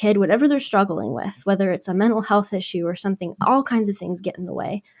in as a kid, whatever they're struggling with, whether it's a mental health issue or something, all kinds of things get in the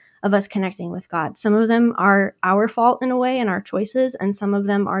way of us connecting with God. Some of them are our fault in a way and our choices, and some of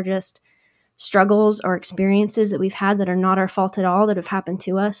them are just struggles or experiences that we've had that are not our fault at all, that have happened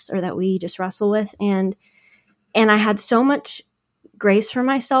to us or that we just wrestle with. And I had so much grace for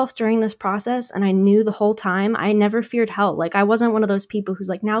myself during this process. And I knew the whole time I never feared hell. Like, I wasn't one of those people who's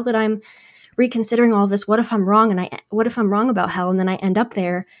like, now that I'm reconsidering all this, what if I'm wrong? And what if I'm wrong about hell? And then I end up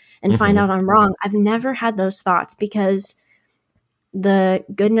there and find out I'm wrong. I've never had those thoughts, because the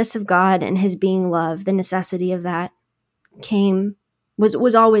goodness of God and his being love, the necessity of that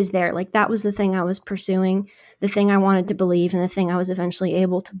was always there. Like, that was the thing I was pursuing, the thing I wanted to believe, and the thing I was eventually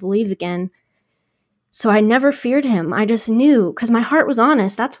able to believe again. So I never feared him. I just knew, because my heart was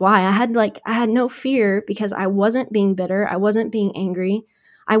honest. That's why I had no fear, because I wasn't being bitter. I wasn't being angry.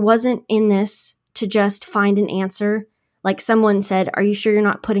 I wasn't in this to just find an answer. Like someone said, are you sure you're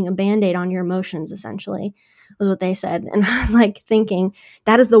not putting a Band-Aid on your emotions, essentially, was what they said. And I was like thinking,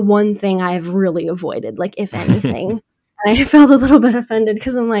 that is the one thing I have really avoided, like, if anything. And I felt a little bit offended,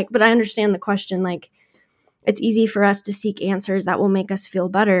 because I'm like, but I understand the question. Like, it's easy for us to seek answers that will make us feel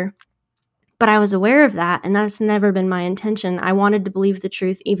better. But I was aware of that, and that's never been my intention. I wanted to believe the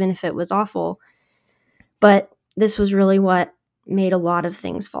truth, even if it was awful. But this was really what made a lot of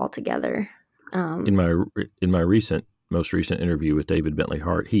things fall together. In my most recent interview with David Bentley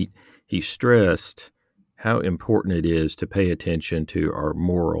Hart, he stressed how important it is to pay attention to our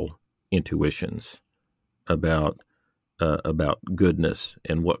moral intuitions about goodness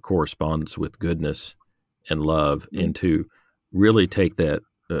and what corresponds with goodness and love, and to really take that.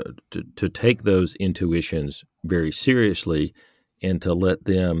 To take those intuitions very seriously, and to let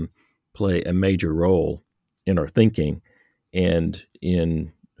them play a major role in our thinking. And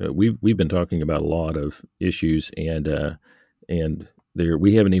we've been talking about a lot of issues, and there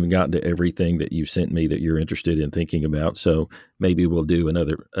we haven't even gotten to everything that you sent me that you're interested in thinking about. So maybe we'll do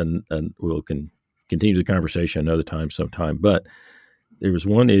another, we'll continue the conversation another time, sometime. But there was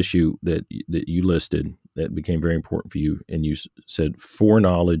one issue that you listed that became very important for you, and you said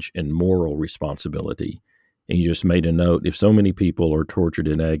foreknowledge and moral responsibility. And you just made a note, if so many people are tortured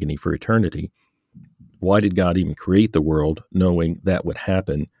in agony for eternity, why did God even create the world knowing that would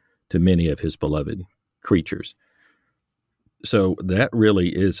happen to many of his beloved creatures? So that really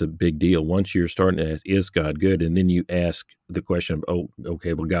is a big deal. Once you're starting to ask, is God good? And then you ask the question of, oh,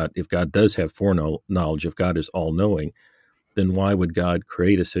 okay, well, God, if God does have foreknowledge, if God is all-knowing, then why would God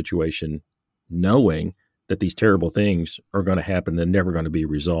create a situation knowing that these terrible things are going to happen and never going to be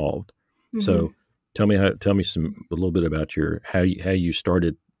resolved? Mm-hmm. So tell me a little bit about how you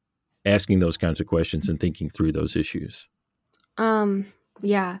started asking those kinds of questions and thinking through those issues.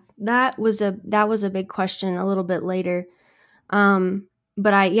 Yeah, that was a big question a little bit later.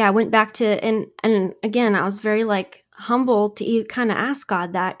 But I went back to, and again, I was very like humble to kind of ask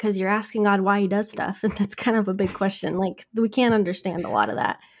God that, because you're asking God why he does stuff. And that's kind of a big question. Like, we can't understand a lot of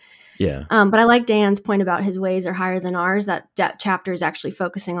that. Yeah. But I like Dan's point about his ways are higher than ours. That chapter is actually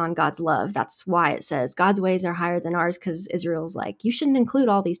focusing on God's love. That's why it says God's ways are higher than ours, because Israel's like, you shouldn't include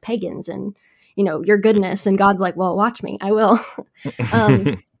all these pagans and, your goodness. And God's like, well, watch me, I will.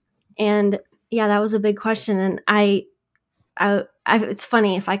 And yeah, that was a big question. And I it's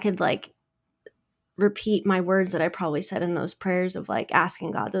funny, if I could like repeat my words that I probably said in those prayers of like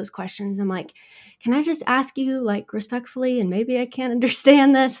asking God those questions. I'm like, can I just ask you like respectfully, and maybe I can't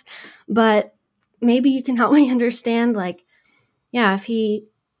understand this, but maybe you can help me understand, like, yeah, if he,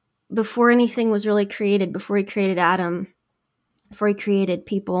 before anything was really created, before he created Adam, before he created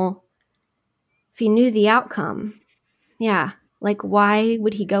people, if he knew the outcome, yeah, like why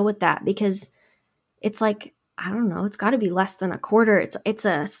would he go with that? Because it's like, I don't know, it's got to be less than a quarter. It's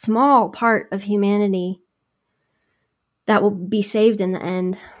a small part of humanity that will be saved in the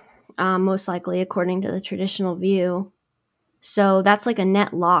end, most likely, according to the traditional view. So that's like a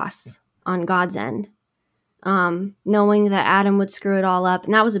net loss on God's end, knowing that Adam would screw it all up.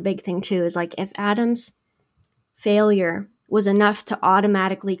 And that was a big thing too, is like if Adam's failure was enough to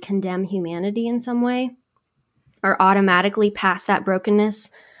automatically condemn humanity in some way, or automatically pass that brokenness,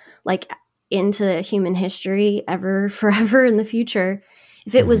 like into human history forever in the future,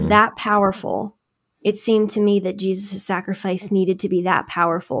 if it was that powerful, it seemed to me that Jesus' sacrifice needed to be that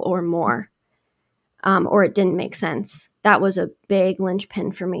powerful or more, or it didn't make sense. That was a big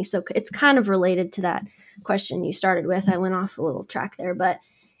linchpin for me. So it's kind of related to that question you started with. I went off a little track there, but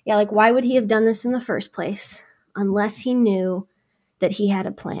yeah, like why would he have done this in the first place unless he knew that he had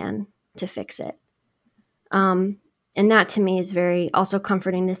a plan to fix it? And that to me is very also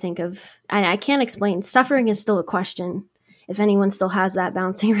comforting to think of. I can't explain. Suffering is still a question. If anyone still has that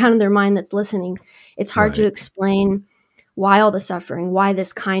bouncing around in their mind that's listening, it's hard to explain why all the suffering, why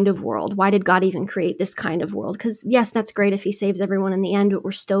this kind of world, why did God even create this kind of world? Because yes, that's great if he saves everyone in the end, but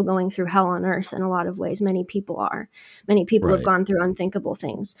we're still going through hell on earth in a lot of ways. Many people are. Many people have gone through unthinkable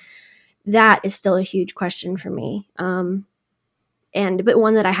things. That is still a huge question for me. But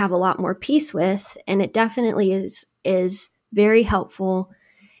one that I have a lot more peace with, and it definitely is very helpful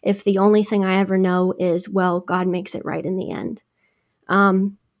if the only thing I ever know is, well, God makes it right in the end.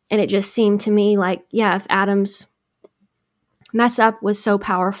 And it just seemed to me like, yeah, if Adam's mess up was so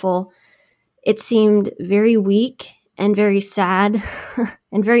powerful, it seemed very weak and very sad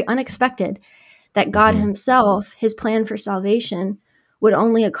and very unexpected that God himself, his plan for salvation, would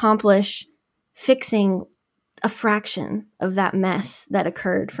only accomplish fixing a fraction of that mess that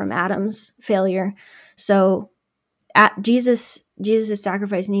occurred from Adam's failure. So Jesus'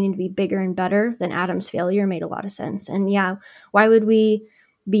 sacrifice needing to be bigger and better than Adam's failure made a lot of sense. And yeah, why would we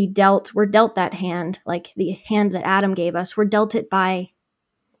we're dealt that hand, like the hand that Adam gave us, we're dealt it by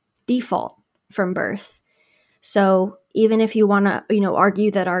default from birth. So even if you want to,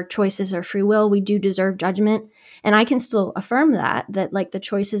 argue that our choices are free will, we do deserve judgment. And I can still affirm that like the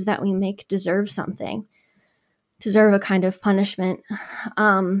choices that we make deserve something, deserve a kind of punishment.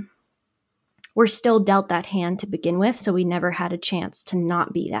 We're still dealt that hand to begin with. So we never had a chance to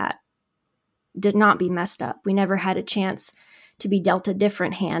not be that, did not be messed up. We never had a chance to be dealt a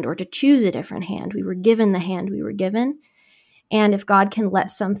different hand or to choose a different hand. We were given the hand we were given. And if God can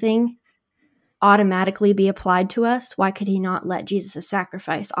let something automatically be applied to us, why could he not let Jesus'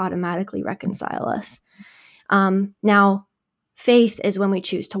 sacrifice automatically reconcile us? Now, faith is when we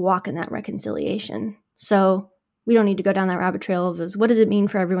choose to walk in that reconciliation. So we don't need to go down that rabbit trail of what does it mean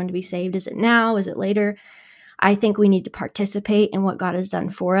for everyone to be saved? Is it now? Is it later? I think we need to participate in what God has done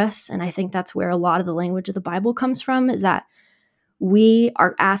for us. And I think that's where a lot of the language of the Bible comes from, is that we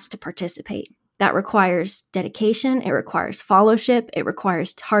are asked to participate, That requires dedication. It requires fellowship. It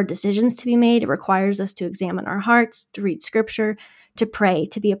requires hard decisions to be made. It requires us to examine our hearts, to read scripture, to pray,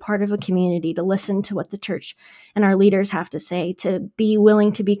 to be a part of a community, to listen to what the church and our leaders have to say, to be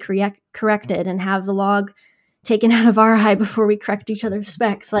willing to be corrected and have the log taken out of our eye before we correct each other's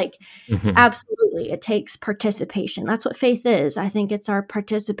specks. Like, absolutely, it takes participation. That's what faith is. I think it's our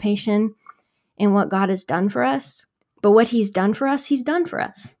participation in what God has done for us. But what he's done for us, he's done for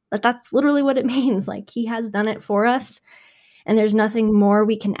us. But that's literally what it means. Like, he has done it for us, and there's nothing more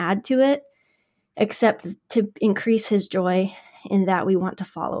we can add to it except to increase his joy in that we want to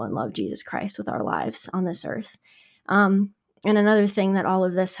follow and love Jesus Christ with our lives on this earth. And another thing that all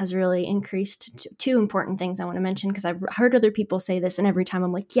of this has really increased, two important things I want to mention, because I've heard other people say this, and every time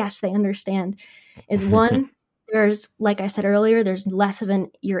I'm like, yes, they understand, is one, there's, like I said earlier, there's less of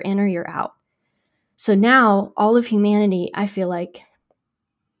an you're in or you're out. So now all of humanity, I feel like,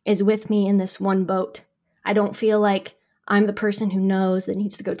 is with me in this one boat. I don't feel like I'm the person who knows that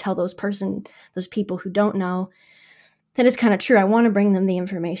needs to go tell those people who don't know. That is kind of true. I want to bring them the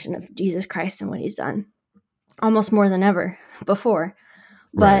information of Jesus Christ and what he's done, almost more than ever before.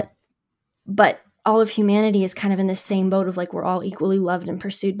 Right. But all of humanity is kind of in this same boat of like, we're all equally loved and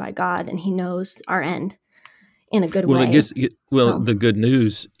pursued by God, and he knows our end in a good way. The good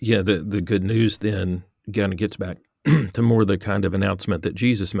news, the good news then kind of gets back to more the kind of announcement that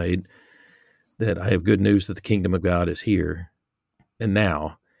Jesus made, that I have good news that the kingdom of God is here and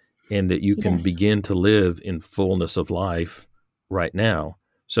now, and that you can begin to live in fullness of life right now.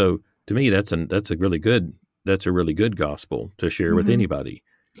 So to me, that's a really good gospel to share with anybody,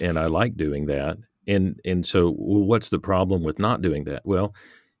 and I like doing that. And so, what's the problem with not doing that? Well,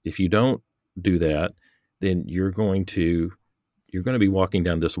 if you don't do that, then you're going to be walking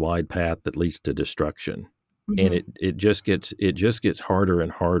down this wide path that leads to destruction. And it just gets harder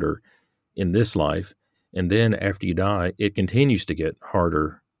and harder in this life. And then after you die, it continues to get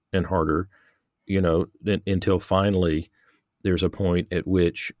harder and harder, until finally there's a point at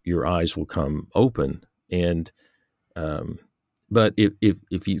which your eyes will come open. And but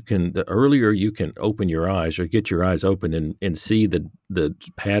if you can, the earlier you can open your eyes or get your eyes open and see the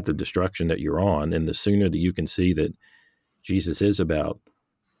path of destruction that you're on, and the sooner that you can see that Jesus is about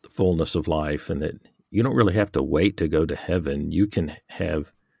the fullness of life, and that you don't really have to wait to go to heaven. You can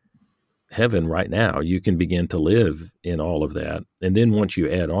have heaven right now. You can begin to live in all of that. And then once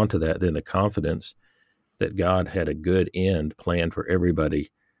you add on to that, then the confidence that God had a good end planned for everybody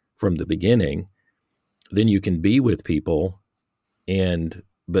from the beginning, then you can be with people,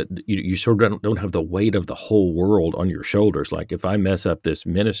 but you sort of don't have the weight of the whole world on your shoulders. Like, if I mess up this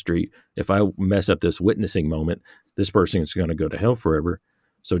ministry, if I mess up this witnessing moment, this person is going to go to hell forever.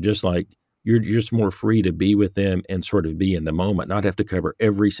 So just like you're just more free to be with them and sort of be in the moment, not have to cover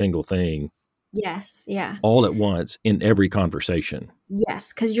every single thing. Yes. Yeah. All at once in every conversation.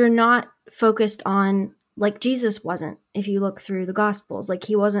 Yes. Because you're not focused on, like Jesus wasn't, if you look through the Gospels, like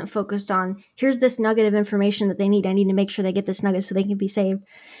he wasn't focused on, here's this nugget of information that they need. I need to make sure they get this nugget so they can be saved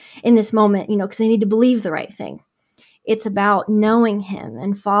in this moment, because they need to believe the right thing. It's about knowing him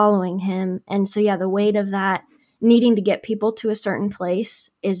and following him. And so, the weight of that needing to get people to a certain place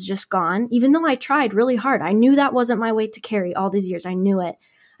is just gone. Even though I tried really hard, I knew that wasn't my weight to carry all these years. I knew it.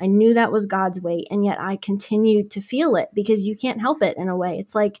 I knew that was God's weight. And yet I continued to feel it because you can't help it in a way.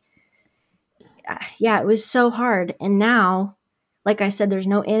 It's like, it was so hard. And now, like I said, there's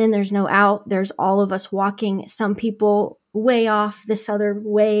no in and there's no out. There's all of us walking, some people way off this other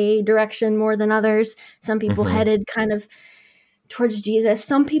way direction more than others. Some people headed kind of towards Jesus.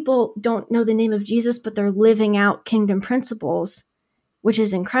 Some people don't know the name of Jesus, but they're living out kingdom principles, which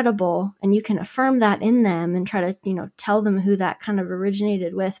is incredible. And you can affirm that in them and try to, tell them who that kind of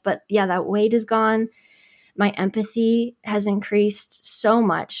originated with. But that weight is gone. My empathy has increased so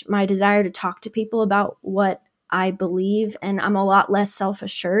much. My desire to talk to people about what I believe, and I'm a lot less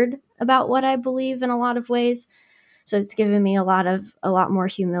self-assured about what I believe in a lot of ways. So it's given me a lot more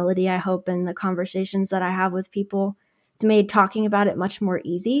humility, I hope, in the conversations that I have with people. It's made talking about it much more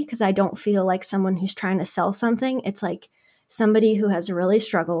easy because I don't feel like someone who's trying to sell something. It's like somebody who has really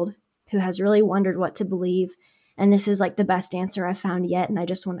struggled, who has really wondered what to believe. And this is like the best answer I've found yet. And I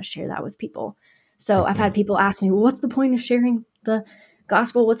just want to share that with people. So I've had people ask me, well, what's the point of sharing the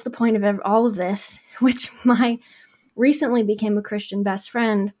gospel? What's the point of all of this? Which my recently became a Christian best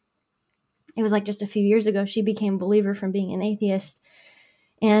friend, it was like just a few years ago, she became a believer from being an atheist.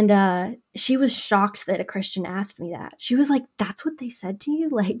 And she was shocked that a Christian asked me that. She was like, "That's what they said to you?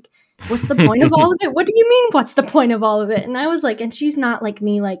 Like, what's the point of all of it? What do you mean, what's the point of all of it?" And I was like, and she's not like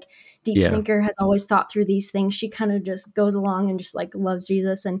me, like deep thinker, has always thought through these things. She kind of just goes along and just like loves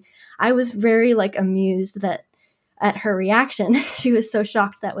Jesus. And I was very like amused that at her reaction. She was so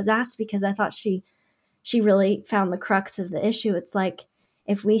shocked that was asked, because I thought she really found the crux of the issue. It's like,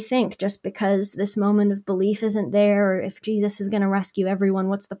 if we think just because this moment of belief isn't there, or if Jesus is going to rescue everyone,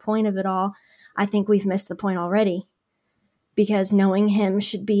 what's the point of it all? I think we've missed the point already, because knowing him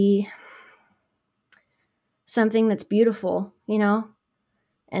should be something that's beautiful, you know,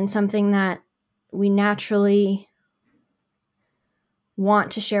 and something that we naturally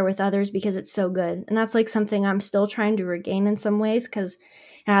want to share with others because it's so good. And that's like something I'm still trying to regain in some ways, because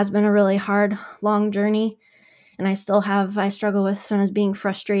it has been a really hard, long journey. And I struggle with sometimes being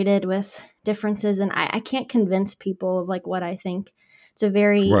frustrated with differences. And I can't convince people of like what I think.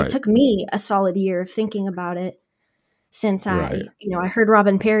 It took me a solid year of thinking about it since I heard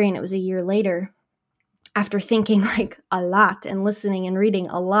Robin Perry, and it was a year later, after thinking like a lot and listening and reading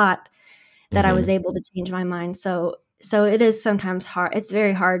a lot, that I was able to change my mind. So it is sometimes hard. It's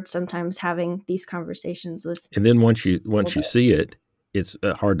very hard sometimes having these conversations with. And then once you see it, it's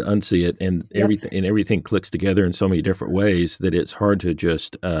hard to unsee it, and everything clicks together in so many different ways that it's hard to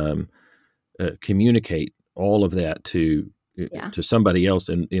just communicate all of that to somebody else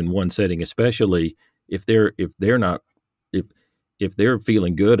in one setting, especially if they're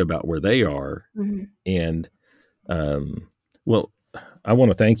feeling good about where they are. And well, I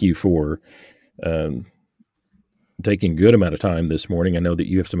want to thank you for taking a good amount of time this morning. I know that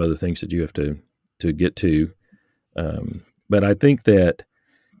you have some other things that you have to get to. But I think that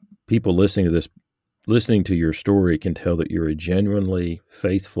people listening to your story can tell that you're a genuinely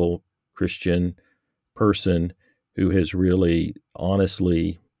faithful Christian person who has really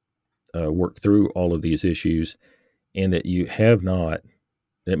honestly worked through all of these issues, and that you have not.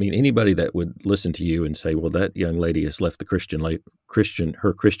 I mean, anybody that would listen to you and say, "Well, that young lady has left the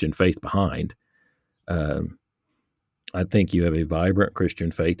her Christian faith behind." I think you have a vibrant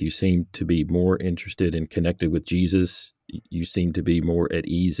Christian faith. You seem to be more interested and connected with Jesus. You seem to be more at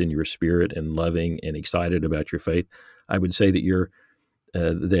ease in your spirit and loving and excited about your faith. I would say that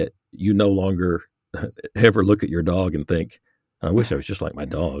that you no longer ever look at your dog and think, "I wish I was just like my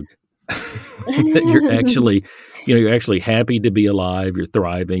dog." That you're actually happy to be alive. You're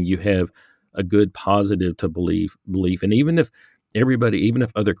thriving. You have a good positive to belief. And even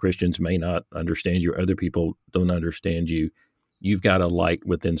if other Christians may not understand you, or other people don't understand you, you've got a light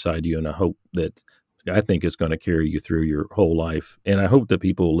within inside you, and a hope that I think is going to carry you through your whole life. And I hope that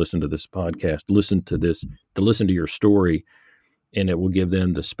people listen to this podcast, listen to your story, and it will give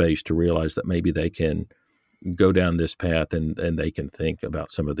them the space to realize that maybe they can go down this path and they can think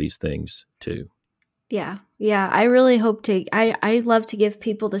about some of these things too. Yeah. I really hope I love to give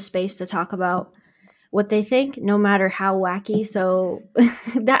people the space to talk about what they think, no matter how wacky. So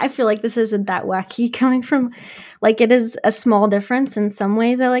that I feel like this isn't that wacky coming from, like, it is a small difference in some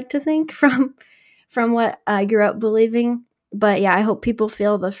ways, I like to think, from what I grew up believing. But yeah, I hope people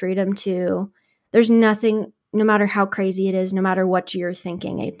feel the freedom there's nothing, no matter how crazy it is, no matter what you're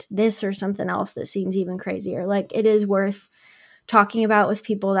thinking, it's this or something else that seems even crazier. Like, it is worth talking about with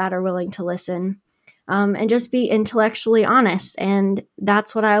people that are willing to listen. And just be intellectually honest. And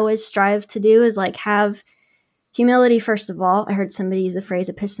that's what I always strive to do, is like have humility, first of all. I heard somebody use the phrase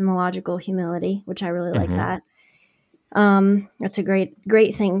epistemological humility, which I really like that. That's a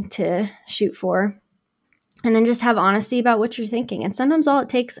great thing to shoot for. And then just have honesty about what you're thinking. And sometimes all it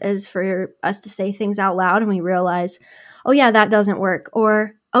takes is for us to say things out loud, and we realize, oh yeah, that doesn't work.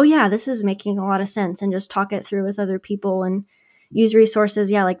 Or, oh yeah, this is making a lot of sense, and just talk it through with other people and use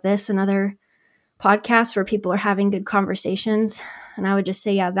resources, like this and other podcasts where people are having good conversations. And I would just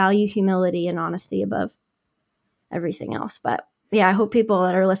say, value humility and honesty above everything else. But yeah, I hope people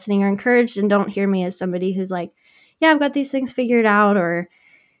that are listening are encouraged and don't hear me as somebody who's like, yeah, I've got these things figured out, or,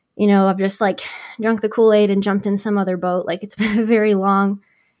 I've just like drunk the Kool-Aid and jumped in some other boat. Like, it's been a very long,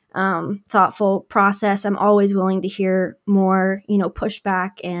 thoughtful process. I'm always willing to hear more,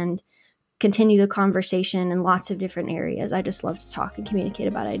 pushback and continue the conversation in lots of different areas. I just love to talk and communicate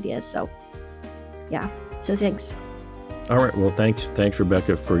about ideas. So yeah. So thanks. All right. Well, thanks,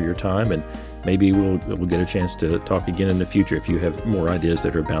 Rebekah, for your time, and maybe we'll get a chance to talk again in the future if you have more ideas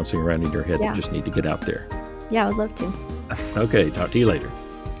that are bouncing around in your head that just need to get out there. Yeah, I would love to. Okay. Talk to you later.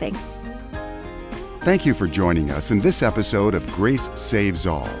 Thanks. Thank you for joining us in this episode of Grace Saves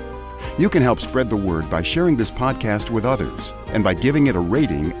All. You can help spread the word by sharing this podcast with others and by giving it a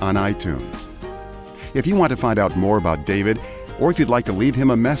rating on iTunes. If you want to find out more about David Or if you'd like to leave him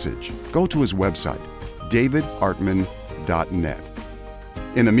a message, go to his website, davidartman.net.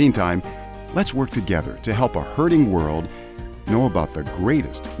 In the meantime, let's work together to help a hurting world know about the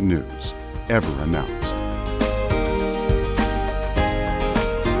greatest news ever announced.